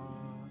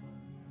heart.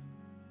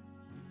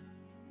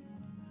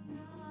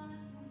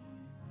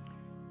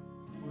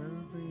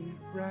 Worldly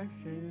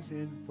expressions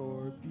in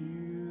for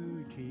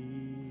beauty,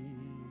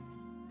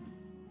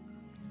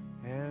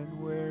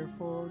 and wear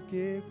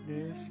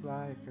forgiveness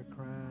like a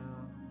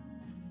crown.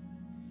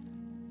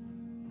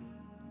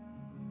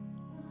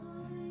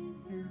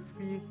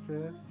 feed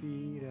the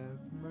feet of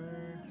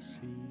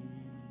mercy.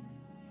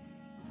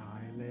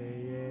 I lay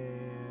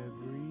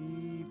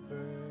every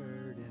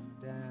burden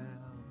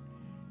down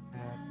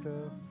at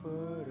the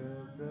foot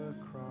of the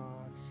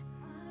cross.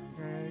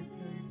 And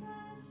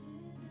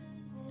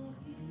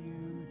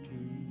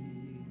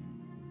beauty,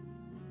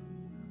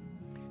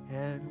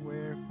 and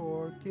wear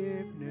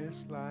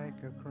forgiveness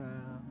like a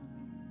crown.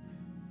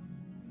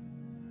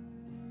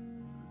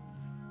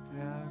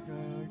 At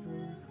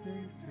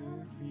the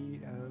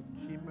feet of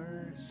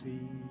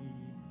mercy,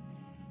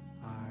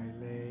 I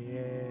lay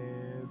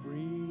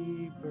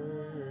every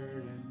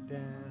burden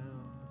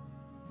down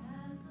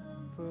at the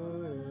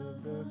foot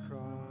of the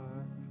cross.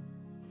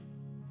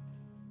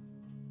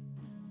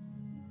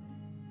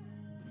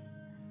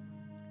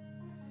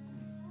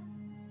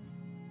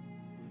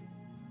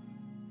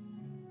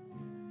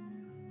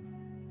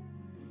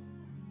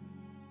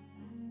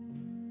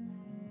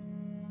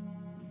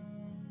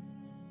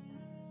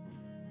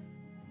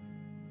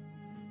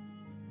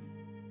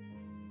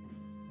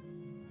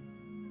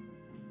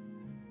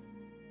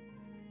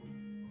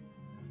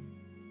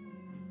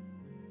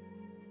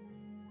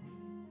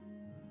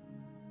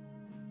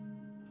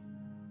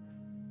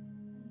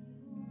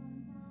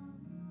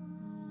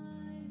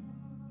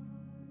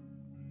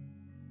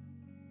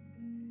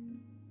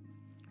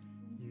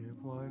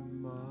 You've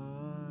won my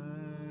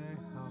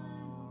heart.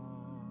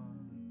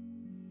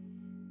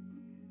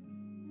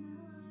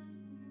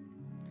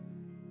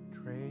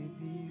 Trade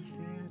these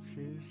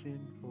ashes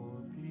in for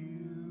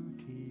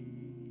beauty,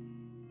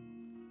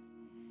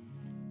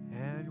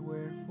 and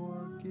wear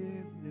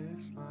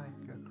forgiveness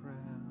like a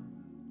crown.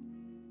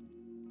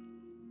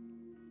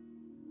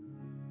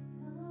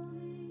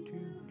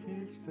 To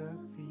kiss the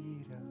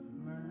feet of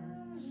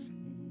mercy.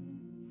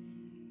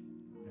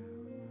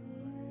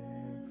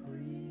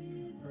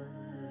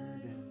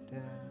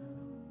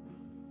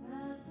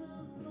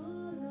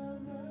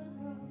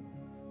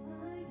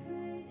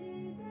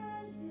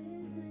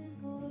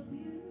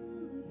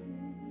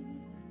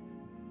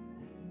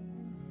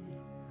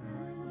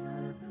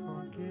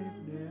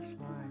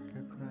 Like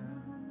a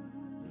crown,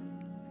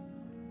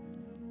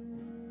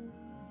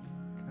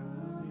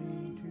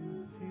 coming to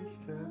kiss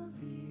the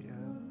feet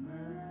of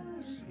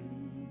mercy,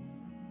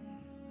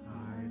 I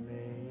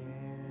lay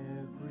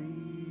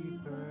every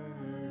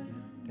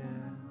burden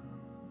down.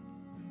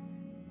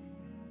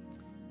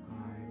 I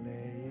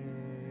lay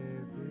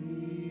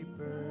every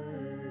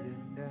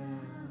burden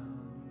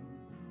down.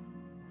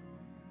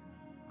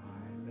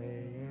 I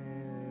lay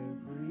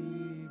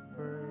every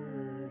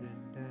burden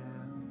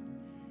down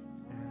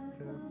at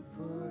the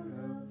foot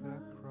of the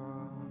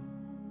cross.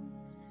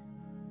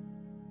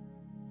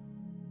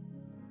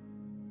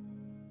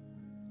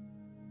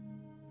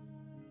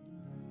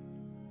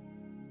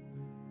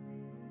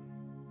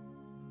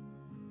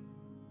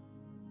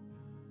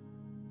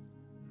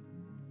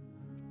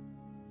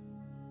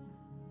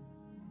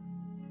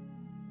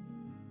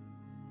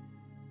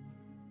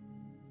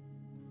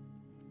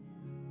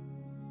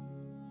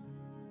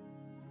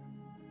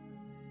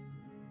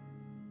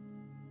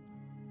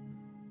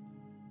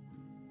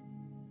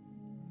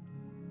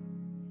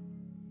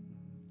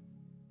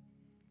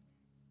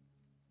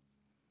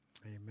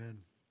 Amen.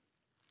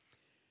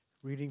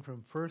 Reading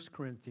from 1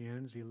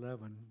 Corinthians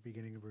 11,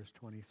 beginning of verse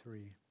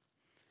 23.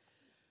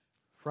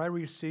 For I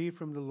received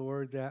from the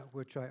Lord that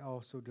which I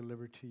also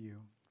delivered to you,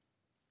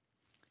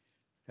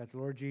 that the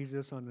Lord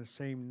Jesus, on the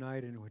same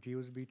night in which he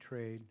was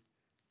betrayed,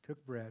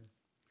 took bread,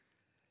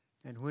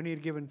 and when he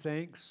had given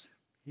thanks,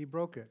 he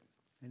broke it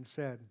and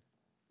said,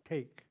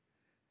 "Take,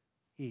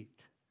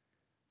 eat.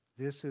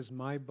 This is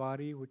my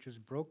body which is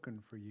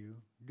broken for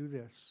you. Do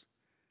this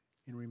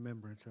in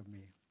remembrance of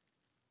me."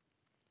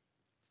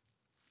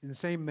 In the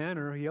same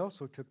manner, he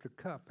also took the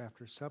cup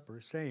after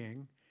supper,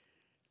 saying,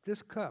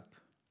 "This cup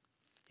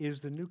is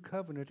the new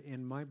covenant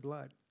in my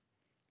blood.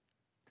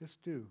 This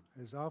do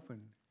as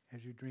often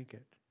as you drink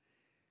it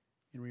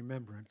in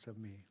remembrance of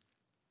me."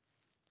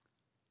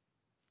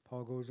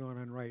 Paul goes on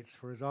and writes,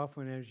 "For as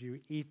often as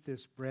you eat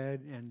this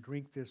bread and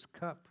drink this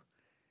cup,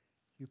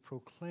 you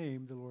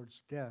proclaim the Lord's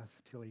death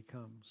till he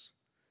comes.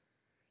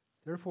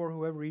 Therefore,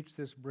 whoever eats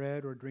this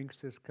bread or drinks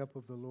this cup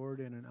of the Lord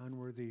in an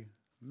unworthy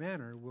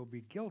manner will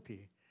be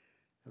guilty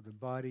of the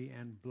body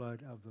and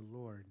blood of the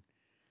Lord.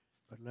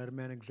 But let a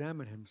man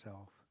examine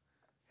himself,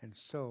 and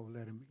so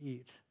let him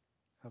eat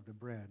of the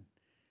bread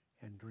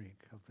and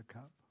drink of the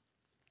cup."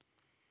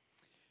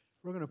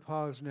 We're going to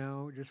pause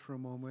now just for a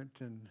moment,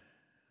 and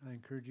I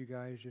encourage you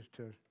guys just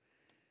to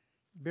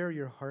bare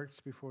your hearts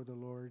before the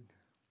Lord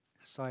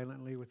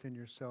silently within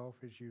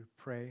yourself as you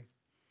pray.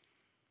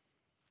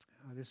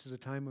 This is a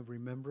time of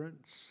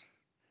remembrance.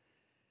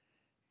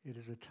 It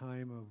is a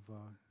time of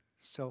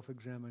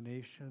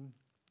self-examination,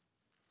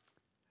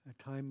 a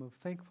time of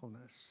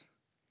thankfulness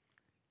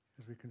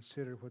as we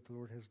consider what the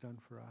Lord has done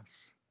for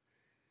us.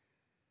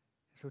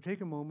 So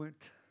take a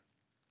moment,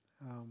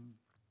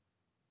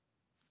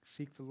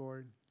 seek the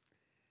Lord,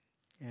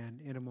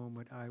 and in a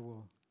moment I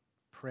will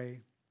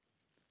pray,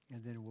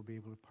 and then we'll be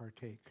able to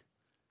partake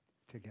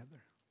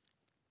together.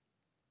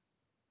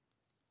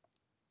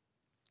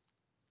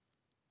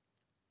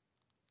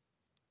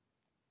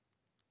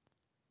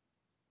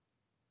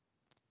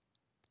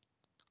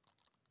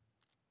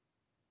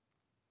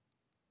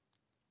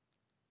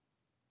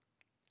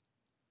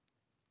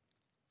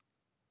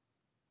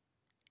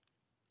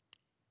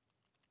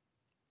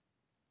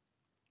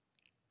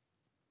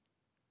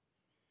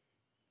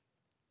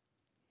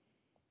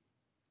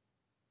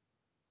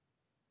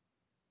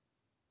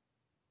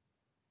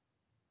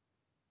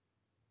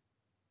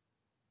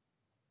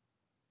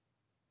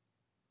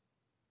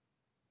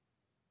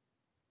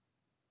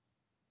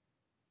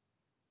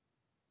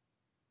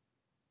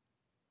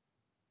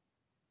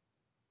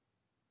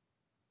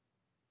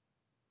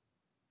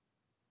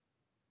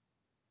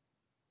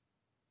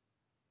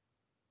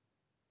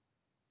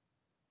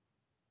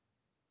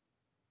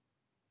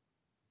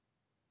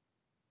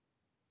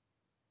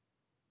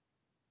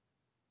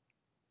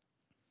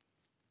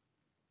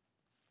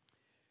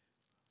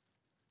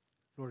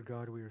 Lord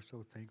God, we are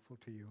so thankful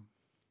to you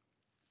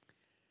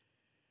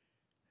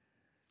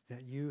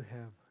that you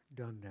have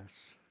done this.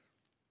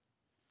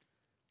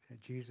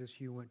 That Jesus,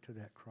 you went to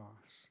that cross,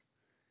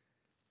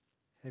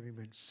 having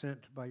been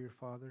sent by your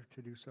Father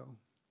to do so.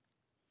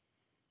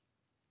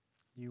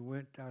 You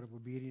went out of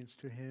obedience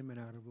to him and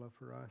out of love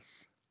for us.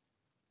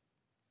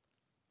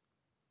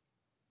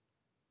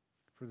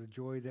 For the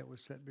joy that was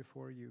set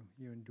before you,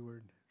 you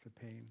endured the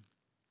pain.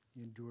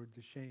 You endured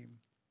the shame.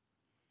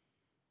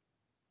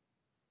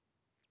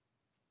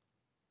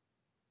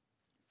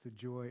 The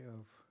joy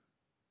of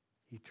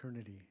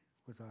eternity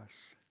with us.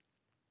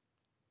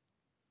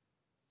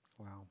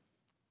 Wow.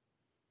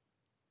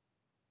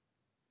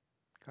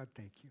 God,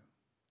 thank you.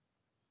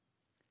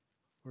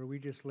 Lord, we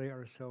just lay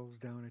ourselves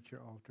down at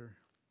your altar.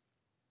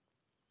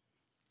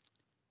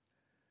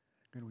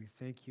 And we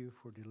thank you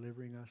for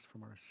delivering us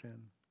from our sin.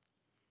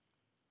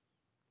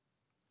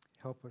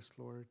 Help us,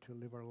 Lord, to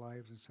live our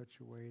lives in such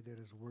a way that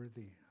is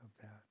worthy of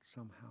that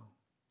somehow.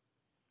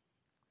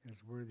 That is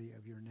worthy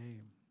of your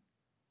name.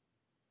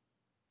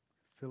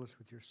 Fill us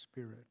with your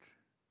Spirit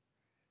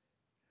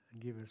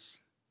and give us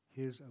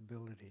his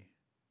ability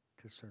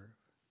to serve.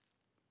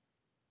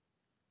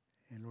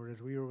 And Lord,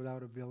 as we were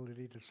without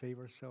ability to save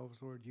ourselves,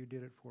 Lord, you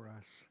did it for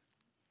us.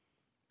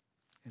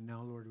 And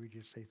now, Lord, we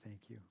just say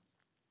thank you.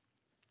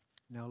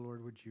 Now,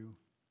 Lord, would you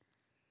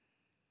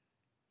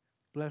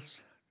bless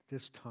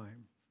this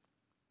time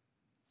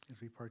as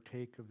we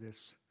partake of this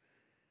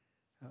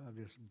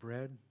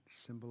bread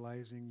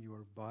symbolizing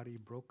your body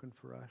broken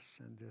for us,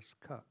 and this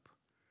cup,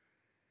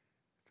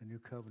 the new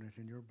covenant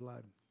in your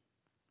blood.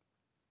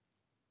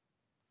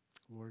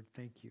 Lord,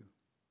 thank you.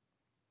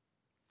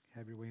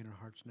 Have your way in our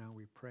hearts now,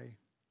 we pray.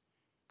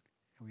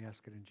 And we ask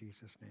it in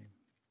Jesus' name.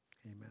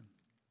 Amen.